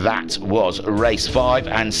 So that was race 5,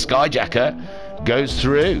 and Skyjacker goes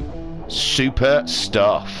through. Super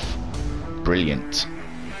stuff. Brilliant.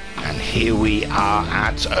 And here we are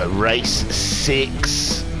at race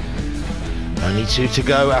 6. Only 2 to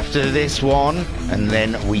go after this one, and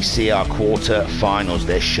then we see our quarter-finals.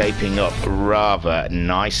 They're shaping up rather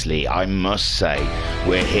nicely, I must say.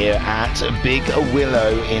 We're here at Big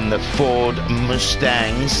Willow in the Ford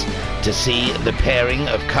Mustangs to see the pairing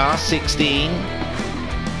of Car 16,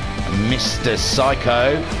 Mr.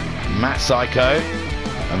 Psycho, Matt Psycho,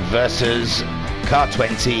 versus Car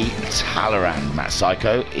 20, Talleyrand. Matt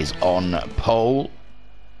Psycho is on pole.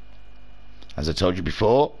 As I told you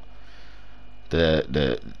before,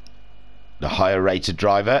 the higher rated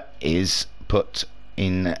driver is put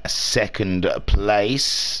in second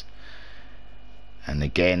place. And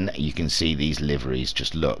again, you can see these liveries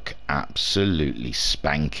just look absolutely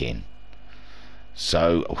spanking.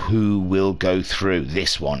 So who will go through?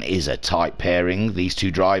 This one is a tight pairing, these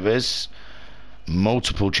two drivers,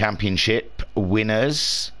 multiple championship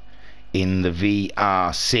winners in the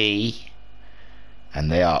VRC, and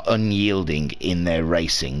they are unyielding in their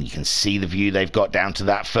racing. You can see the view they've got down to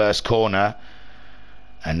that first corner,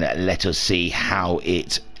 and let us see how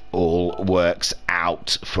it all works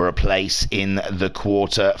out for a place in the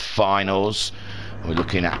quarter-finals. We're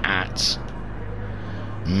looking at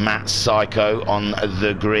Matt Psycho on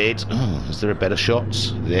the grid. Oh, is there a better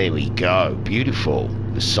shot? There we go. Beautiful.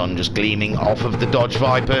 The sun just gleaming off of the Dodge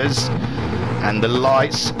Vipers, and the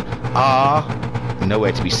lights are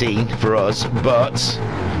nowhere to be seen for us, but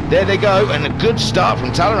there they go, and a good start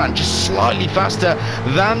from Talleyrand, just slightly faster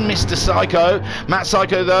than Mr. Psycho. Matt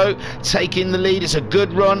Psycho, though, taking the lead. It's a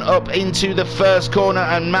good run up into the first corner,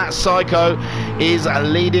 and Matt Psycho is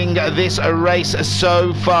leading this race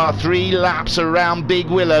so far. 3 laps around Big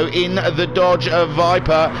Willow in the Dodge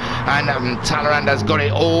Viper, and Talleyrand has got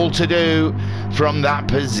it all to do from that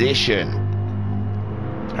position.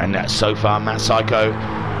 And so far, Matt Psycho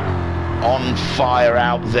on fire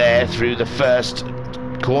out there through the first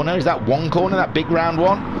corner. Is that one corner, that big round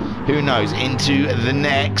one? Who knows? Into the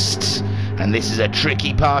next, and this is a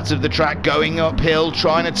tricky part of the track, going uphill,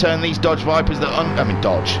 trying to turn these Dodge Vipers,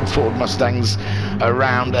 Ford Mustangs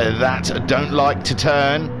around that don't like to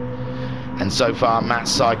turn. And so far Matt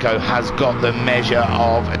Psycho has got the measure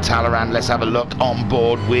of Talleyrand. Let's have a look on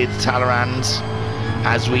board with Talleyrand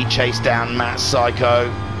as we chase down Matt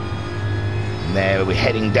Psycho. There we're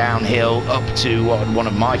heading downhill up to one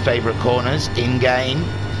of my favourite corners in game.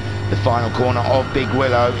 The final corner of Big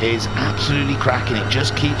Willow is absolutely cracking. It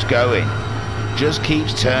just keeps going, just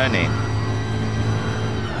keeps turning.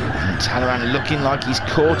 And Talleyrand looking like he's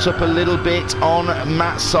caught up a little bit on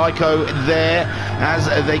Matt Psycho there as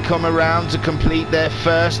they come around to complete their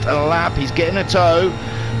first lap. He's getting a tow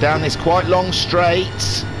down this quite long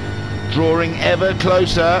straight, drawing ever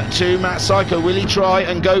closer to Matt Psycho. Will he try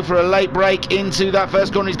and go for a late break into that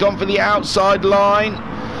first corner? He's gone for the outside line.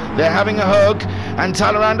 They're having a hug, and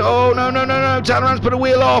Talleyrand, oh no, Talleyrand's put a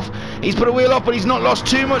wheel off. He's put a wheel off, but he's not lost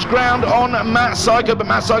too much ground on Matt Psycho, but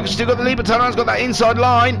Matt Psycho's still got the lead, but Talleyrand's got that inside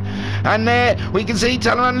line. And there we can see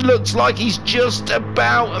Talleyrand looks like he's just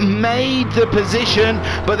about made the position,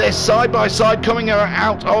 but they're side by side coming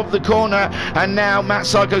out of the corner, and now Matt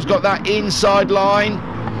Psycho's got that inside line.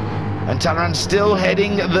 And Talleyrand's still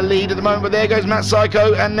heading the lead at the moment, but there goes Matt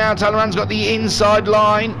Psycho, and now Talleyrand's got the inside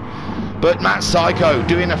line. But Matt Psycho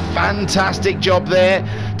doing a fantastic job there,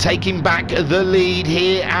 taking back the lead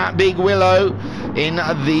here at Big Willow in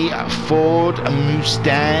the Ford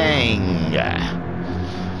Mustang.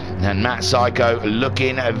 And Matt Psycho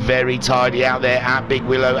looking very tidy out there at Big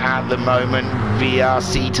Willow at the moment.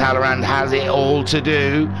 VRC Tournament has it all to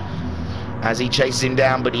do as he chases him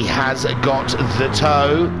down, but he has got the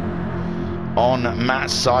toe on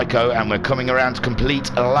Matt Psycho, and we're coming around to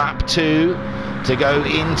complete lap 2 to go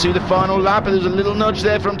into the final lap. There's a little nudge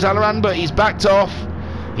there from Talleyrand, but he's backed off.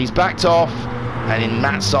 He's backed off. And in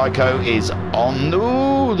Matt Psycho is on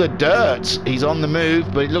the dirt. He's on the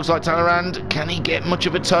move, but it looks like Talleyrand, can he get much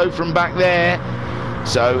of a toe from back there?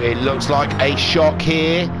 So it looks like a shock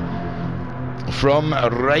here from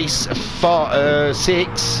race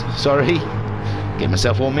 6. Sorry, get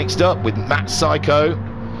myself all mixed up with Matt Psycho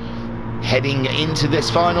heading into this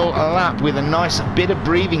final lap with a nice bit of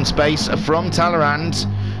breathing space from Talleyrand,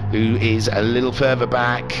 who is a little further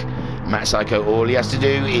back. Matt Psycho, all he has to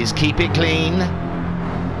do is keep it clean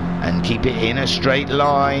and keep it in a straight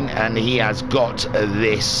line, and he has got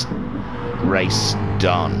this race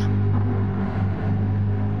done.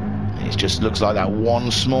 It just looks like that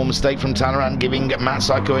one small mistake from Talleyrand giving Matt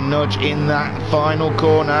Psycho a nudge in that final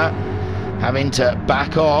corner, having to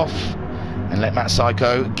back off and let Matt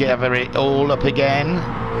Psycho gather it all up again,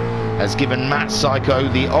 has given Matt Psycho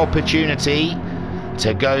the opportunity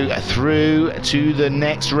to go through to the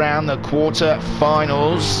next round, the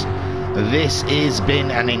quarter-finals. This has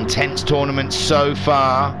been an intense tournament so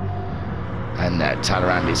far, and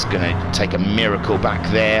Talleyrand is going to take a miracle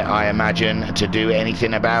back there, I imagine, to do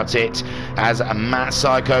anything about it, as Matt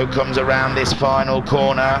Psycho comes around this final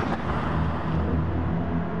corner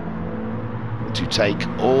to take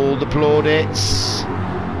all the plaudits.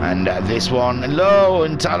 And this one low,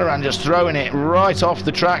 and Talleyrand just throwing it right off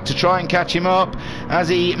the track to try and catch him up as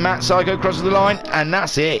Matt Psycho crosses the line, and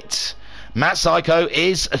that's it. Matt Psycho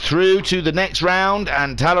is through to the next round,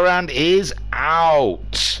 and Talleyrand is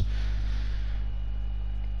out.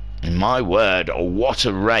 My word, what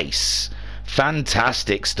a race.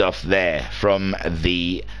 Fantastic stuff there from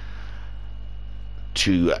the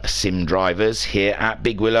two sim drivers here at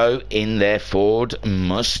Big Willow in their Ford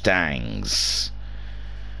Mustangs.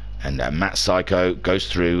 And Matt Psycho goes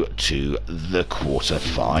through to the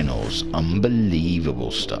quarter-finals.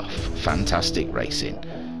 Unbelievable stuff. Fantastic racing.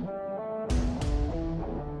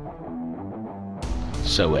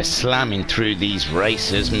 So we're slamming through these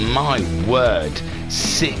races. My word.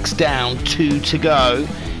 6 down, 2 to go.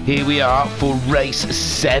 Here we are for race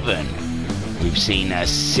 7. We've seen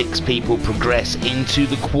 6 people progress into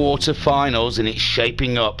the quarter-finals, and it's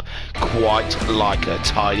shaping up quite like a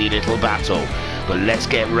tidy little battle. But let's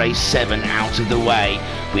get race 7 out of the way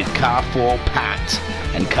with car 4 Pat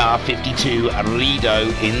and car 52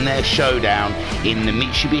 Rido in their showdown in the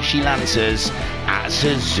Mitsubishi Lancers at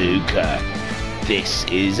Suzuka. This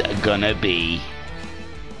is gonna be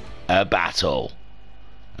a battle,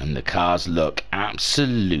 and the cars look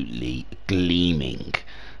absolutely gleaming.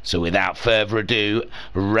 So without further ado,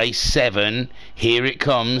 race 7, here it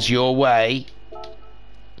comes your way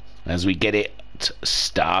as we get it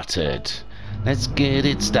started. Let's get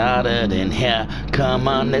it started in here. Come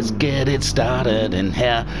on, let's get it started in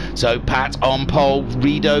here. So Pat on pole,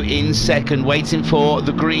 Rido in second, waiting for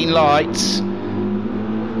the green lights.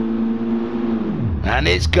 And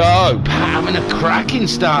it's go. Pat having a cracking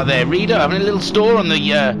start there. Rido having a little stall on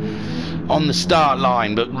the start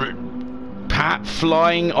line, but Pat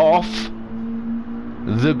flying off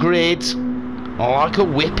the grid like a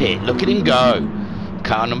whippet. Look at him go.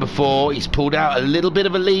 Car number 4, he's pulled out a little bit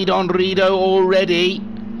of a lead on Rido already,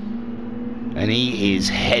 and he is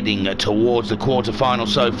heading towards the quarterfinal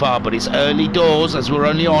so far, but it's early doors as we're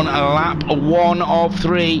only on lap 1 of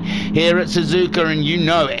 3 here at Suzuka, and you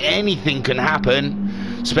know anything can happen,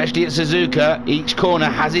 especially at Suzuka. Each corner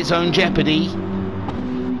has its own jeopardy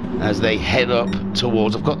as they head up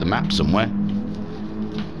towards, I've got the map somewhere.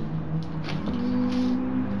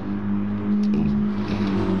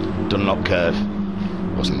 Dunlop curve.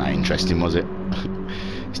 Wasn't that interesting, was it?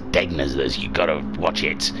 It's Degners, you gotta watch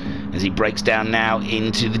it as he breaks down now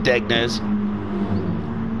into the Degners.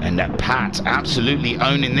 And Pat absolutely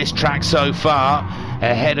owning this track so far,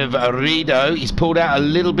 ahead of Rido. He's pulled out a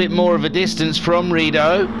little bit more of a distance from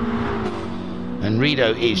Rido, and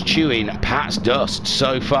Rido is chewing Pat's dust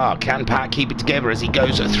so far. Can Pat keep it together as he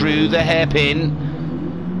goes through the hairpin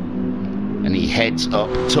and he heads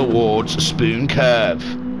up towards Spoon Curve?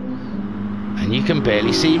 And you can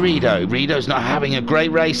barely see Rido. Rido's not having a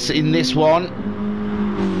great race in this one.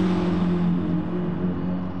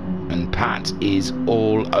 And Pat is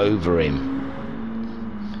all over him.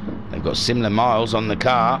 They're They've got similar miles on the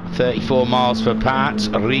car. 34 miles for Pat.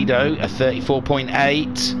 Rido, a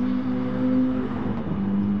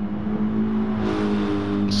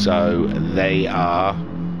 34.8. So they are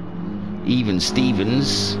even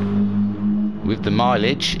Stevens with the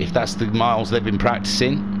mileage, if that's the miles they've been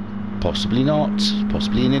practicing. Possibly not,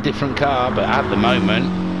 possibly in a different car, but at the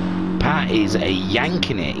moment Pat is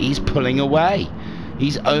yanking it. He's pulling away,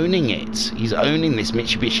 he's owning it. He's owning this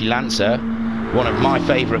Mitsubishi Lancer, one of my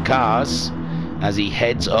favourite cars, as he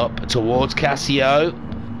heads up towards Casio.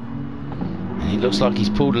 And it looks like he's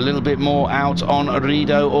pulled a little bit more out on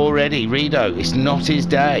Rido already. Rido, it's not his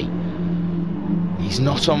day. He's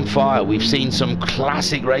not on fire. We've seen some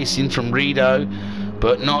classic racing from Rido,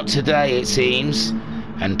 but not today it seems.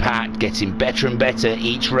 And Pat getting better and better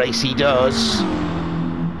each race he does.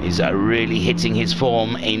 Is really hitting his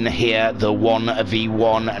form in here, the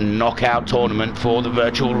 1v1 knockout tournament for the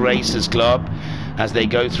Virtual Racers Club, as they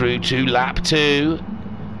go through to lap 2.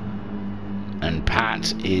 And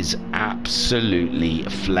Pat is absolutely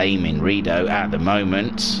flaming Rido at the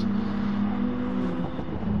moment.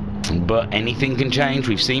 But anything can change.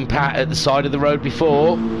 We've seen Pat at the side of the road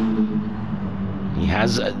before. He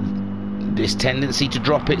has this tendency to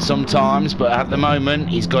drop it sometimes, but at the moment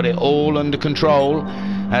he's got it all under control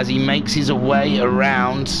as he makes his way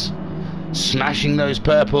around, smashing those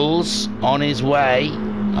purples on his way.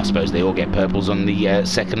 I suppose they all get purples on the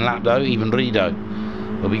second lap though. Even Rido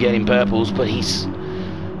will be getting purples, but he's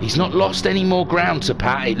not lost any more ground to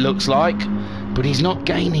Pat, it looks like, but he's not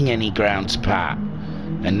gaining any ground to Pat.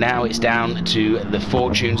 And now it's down to the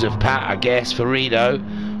fortunes of Pat, I guess, for Rido,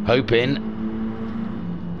 hoping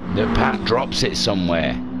that Pat drops it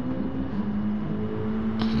somewhere.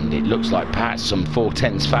 And it looks like Pat's some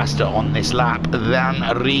 4/10 faster on this lap than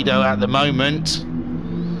Rido at the moment.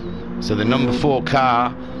 So the number 4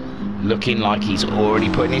 car looking like he's already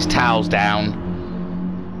putting his towels down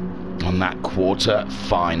on that quarter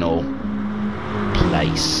final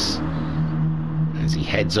place as he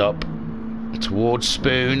heads up towards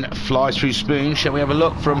Spoon, flies through Spoon. Shall we have a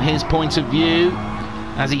look from his point of view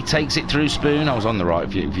as he takes it through Spoon? I was on the right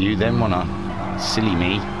view then, wasn't I? Silly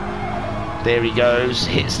me. There he goes,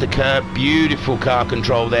 hits the curb. Beautiful car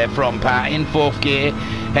control there from Pat in 4th gear,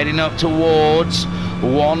 heading up towards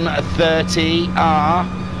 130R.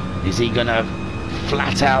 Is he gonna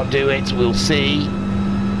flat out do it? We'll see.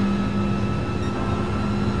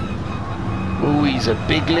 Oh, he's a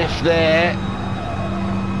big lift there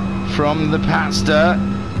from the Patster.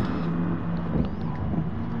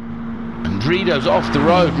 And Rido's off the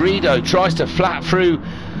road. Rido tries to flat through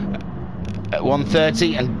at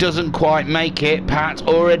 130 and doesn't quite make it. Pat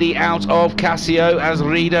already out of Casio as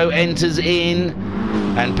Rido enters in.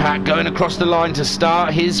 And Pat going across the line to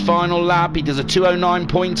start his final lap. He does a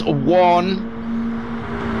 209.1.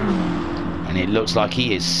 And it looks like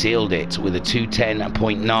he has sealed it with a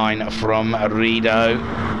 210.9 from Rido.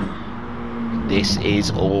 This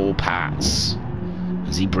is all Pat's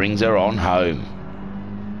as he brings her on home.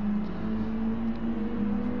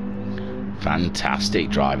 Fantastic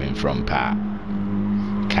driving from Pat.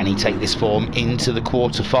 Can he take this form into the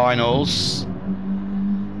quarterfinals?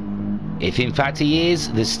 If in fact he is,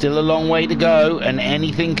 there's still a long way to go and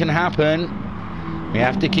anything can happen. We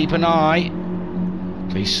have to keep an eye.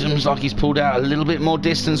 He seems like he's pulled out a little bit more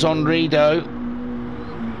distance on Rido.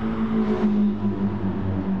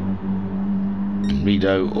 And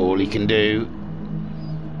Rido, all he can do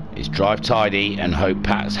is drive tidy and hope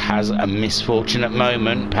Pat has a misfortunate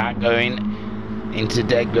moment. Pat going into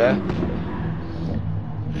Degler.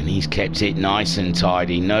 And he's kept it nice and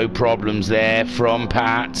tidy. No problems there from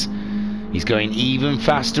Pat. He's going even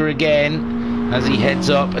faster again as he heads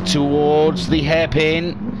up towards the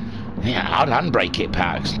hairpin. Yeah, I'd handbrake it,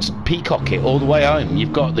 Pat. Just peacock it all the way home.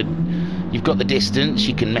 You've got the distance.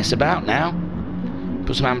 You can mess about now.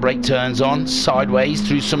 Put some handbrake turns on, sideways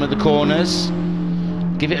through some of the corners.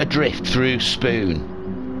 Give it a drift through Spoon.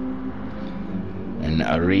 And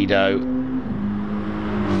Rido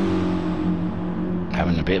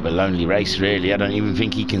having a bit of a lonely race, really. I don't even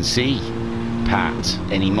think he can see Pat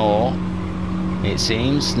anymore. It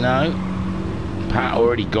seems no. Pat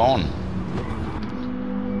already gone.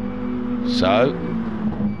 So,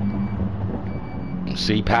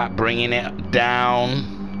 see Pat bringing it down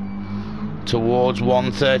towards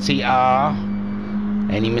 130R.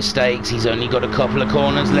 Any mistakes, he's only got a couple of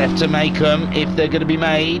corners left to make them, if they're going to be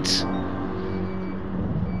made.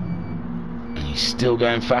 And he's still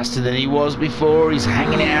going faster than he was before. He's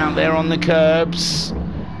hanging it out there on the curbs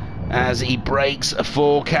as he brakes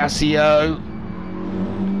for Casio.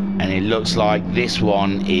 And it looks like this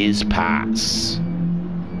one is Pat's.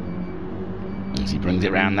 As he brings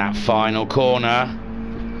it round that final corner,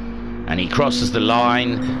 and he crosses the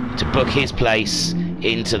line to book his place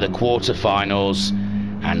into the quarterfinals,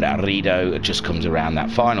 and Rido just comes around that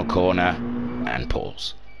final corner and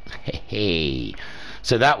pulls. Hey.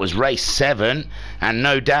 So that was race 7, and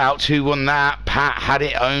no doubt who won that? Pat had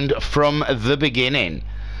it owned from the beginning.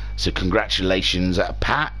 So congratulations,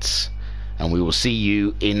 Pat, and we will see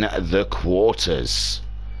you in the quarters.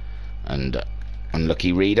 And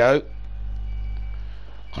unlucky Rido,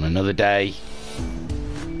 on another day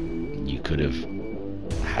you could have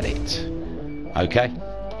had it. Okay,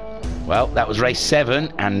 well, that was race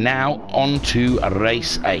 7, and now on to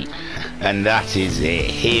race 8, and that is it.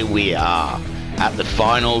 Here we are at the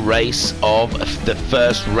final race of the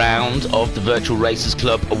first round of the Virtual Racers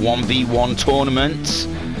Club 1v1 tournament,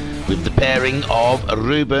 with the pairing of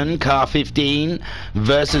Ruben, car 15,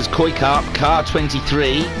 versus Koikap, car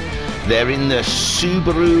 23. They're in the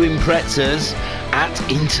Subaru Imprezas at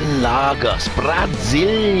Interlagos,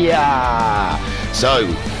 Brasilia. So,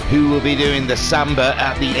 who will be doing the samba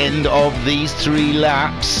at the end of these 3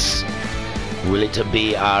 laps? Will it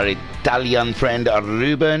be our Italian friend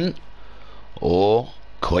Ruben or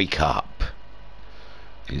Koikap?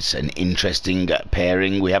 It's an interesting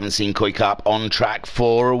pairing. We haven't seen Koikap on track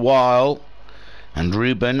for a while, and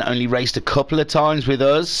Ruben only raced a couple of times with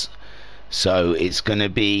us, so it's going to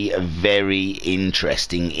be very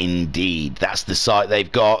interesting indeed. That's the site they've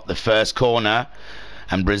got, the first corner,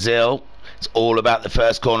 and Brazil, it's all about the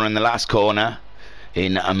first corner and the last corner,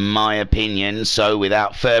 in my opinion. So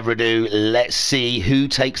without further ado, let's see who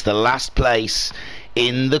takes the last place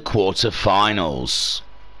in the quarterfinals.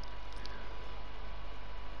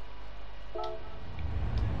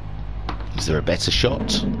 Is there a better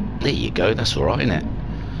shot? There you go, that's alright, isn't it?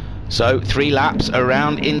 So 3 laps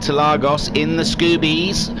around Interlagos in the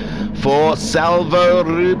Scoobies for Salvo,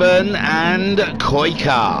 Ruben and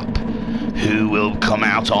Koikap. Who will come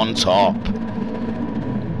out on top?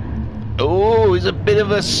 Oh, it's a bit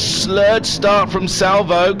of a slurred start from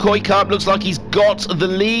Salvo. Koikap looks like he's got the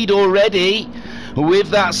lead already with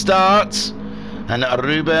that start, and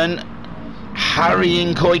Ruben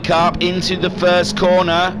harrying Koikap into the first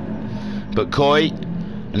corner, but Koi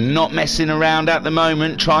not messing around at the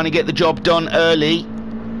moment, trying to get the job done early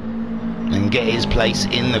and get his place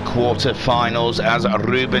in the quarterfinals as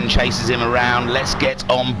Ruben chases him around. Let's get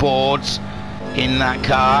on board in that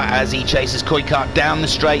car as he chases Koikap down the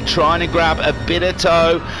straight, trying to grab a bit of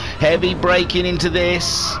toe. Heavy braking into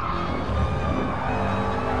this.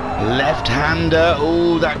 Left-hander.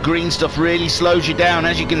 Oh, that green stuff really slows you down,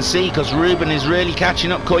 as you can see, because Ruben is really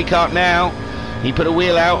catching up Koikap now. He put a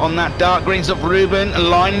wheel out on that dark green stuff. Ruben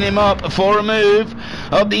lining him up for a move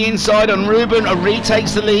up the inside, and Ruben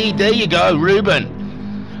retakes the lead. There you go,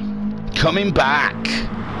 Ruben coming back.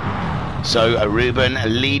 So Ruben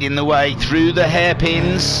leading the way through the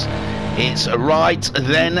hairpins. It's a right,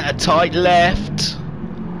 then a tight left,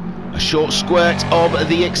 a short squirt of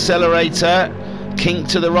the accelerator, kink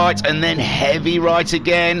to the right, and then heavy right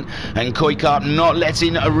again, and Koikap not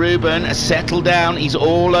letting Ruben settle down. He's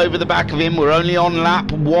all over the back of him. We're only on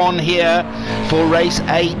lap 1 here for race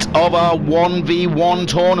 8 of our 1v1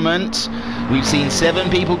 tournament. We've seen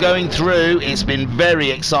 7 people going through. It's been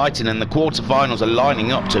very exciting, and the quarterfinals are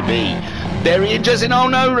lining up to be very interesting. Oh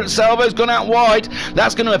no, Salvo's gone out wide.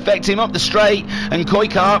 That's going to affect him up the straight, and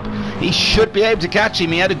Koikap, he should be able to catch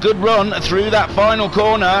him. He had a good run through that final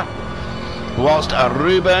corner, whilst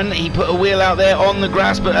Ruben, he put a wheel out there on the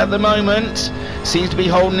grass, but at the moment seems to be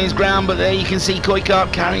holding his ground. But there you can see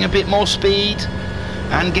Koikap carrying a bit more speed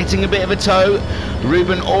and getting a bit of a tow.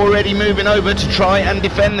 Ruben already moving over to try and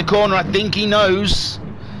defend the corner. I think he knows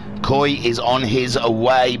Koi is on his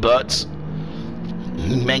way, but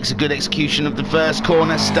he makes a good execution of the first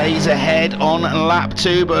corner, stays ahead on lap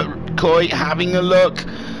 2, but Koi having a look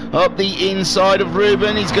up the inside of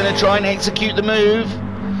Ruben. He's going to try and execute the move,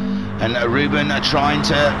 and Ruben are trying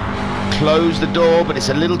to close the door, but it's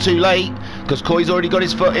a little too late because Koi's already got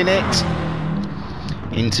his foot in it.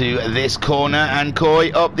 Into this corner, and Koi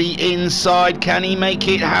up the inside. Can he make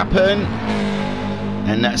it happen?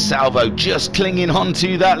 And that Salvo just clinging on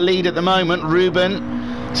to that lead at the moment.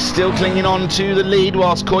 Ruben still clinging on to the lead,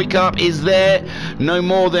 whilst Koikap is there no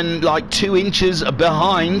more than like 2 inches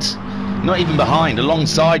behind. Not even behind,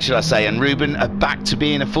 alongside should I say. And Ruben are back to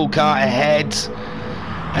being a full car ahead,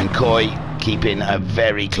 and Koi keeping a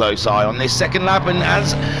very close eye on this second lap. And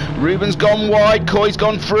as Ruben's gone wide, Koi's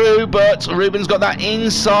gone through, but Ruben's got that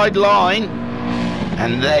inside line,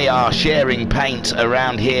 and they are sharing paint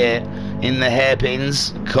around here in the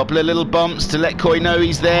hairpins. A couple of little bumps to let Koi know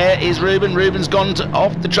he's there. Is Ruben. Ruben's gone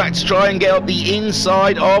off the track to try and get up the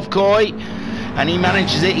inside of Koi, and he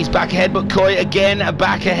manages it. He's back ahead, but Coy again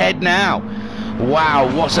back ahead now.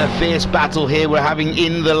 Wow, what a fierce battle here we're having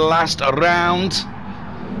in the last round.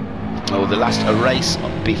 Oh, the last race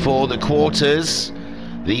before the quarters.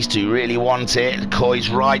 These two really want it. Coy's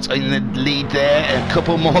right in the lead there. A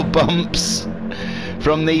couple more bumps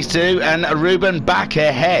from these two, and Ruben back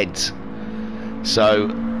ahead. So,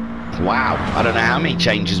 wow, I don't know how many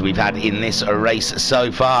changes we've had in this race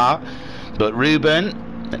so far, but Ruben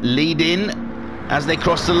leading as they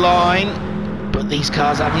cross the line. But these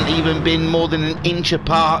cars haven't even been more than an inch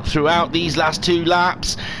apart throughout these last 2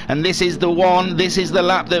 laps, and this is the one, this is the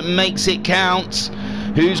lap that makes it count.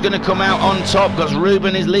 Who's going to come out on top? Because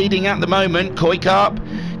Ruben is leading at the moment. Coy Carp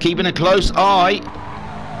keeping a close eye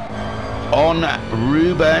on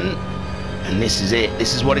Ruben, and this is it.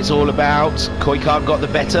 This is what it's all about. Coy Carp got the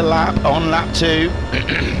better lap on lap 2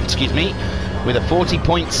 excuse me, with a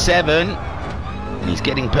 40.7. He's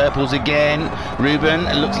getting purples again. Ruben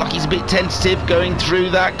looks like he's a bit tentative going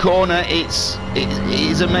through that corner. It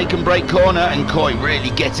is a make and break corner, and Coy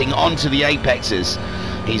really getting onto the apexes.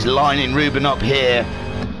 He's lining Ruben up here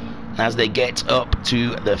as they get up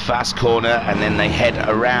to the fast corner, and then they head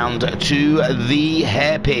around to the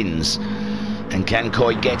hairpins. And can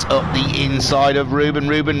Coy get up the inside of Ruben?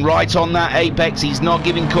 Ruben right on that apex. He's not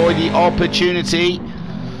giving Coy the opportunity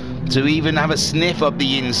to even have a sniff up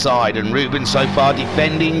the inside, and Ruben so far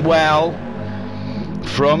defending well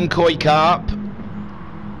from Coy Carp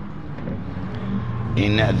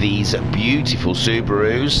in these beautiful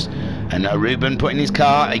Subarus, and Ruben putting his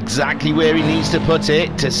car exactly where he needs to put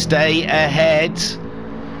it to stay ahead.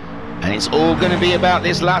 And it's all going to be about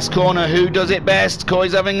this last corner. Who does it best?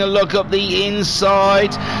 Coy's having a look up the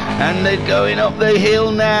inside, and they're going up the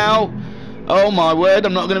hill now. Oh my word,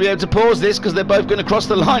 I'm not going to be able to pause this because they're both going to cross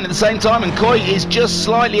the line at the same time, and Coy is just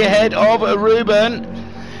slightly ahead of Ruben,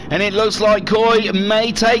 and it looks like Coy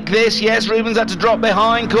may take this. Yes, Ruben's had to drop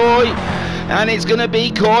behind Coy, and it's going to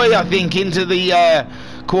be Coy, I think, into the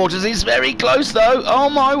quarters. He's very close though. Oh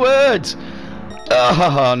my word.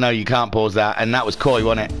 Oh no, you can't pause that, and that was Coy,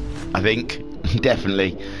 wasn't it? I think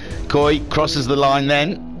definitely. Coy crosses the line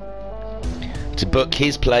then to book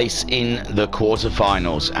his place in the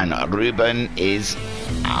quarterfinals, and Ruben is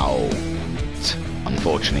out,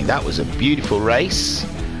 unfortunately. That was a beautiful race,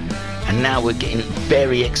 and now we're getting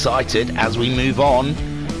very excited as we move on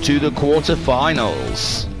to the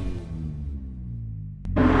quarterfinals.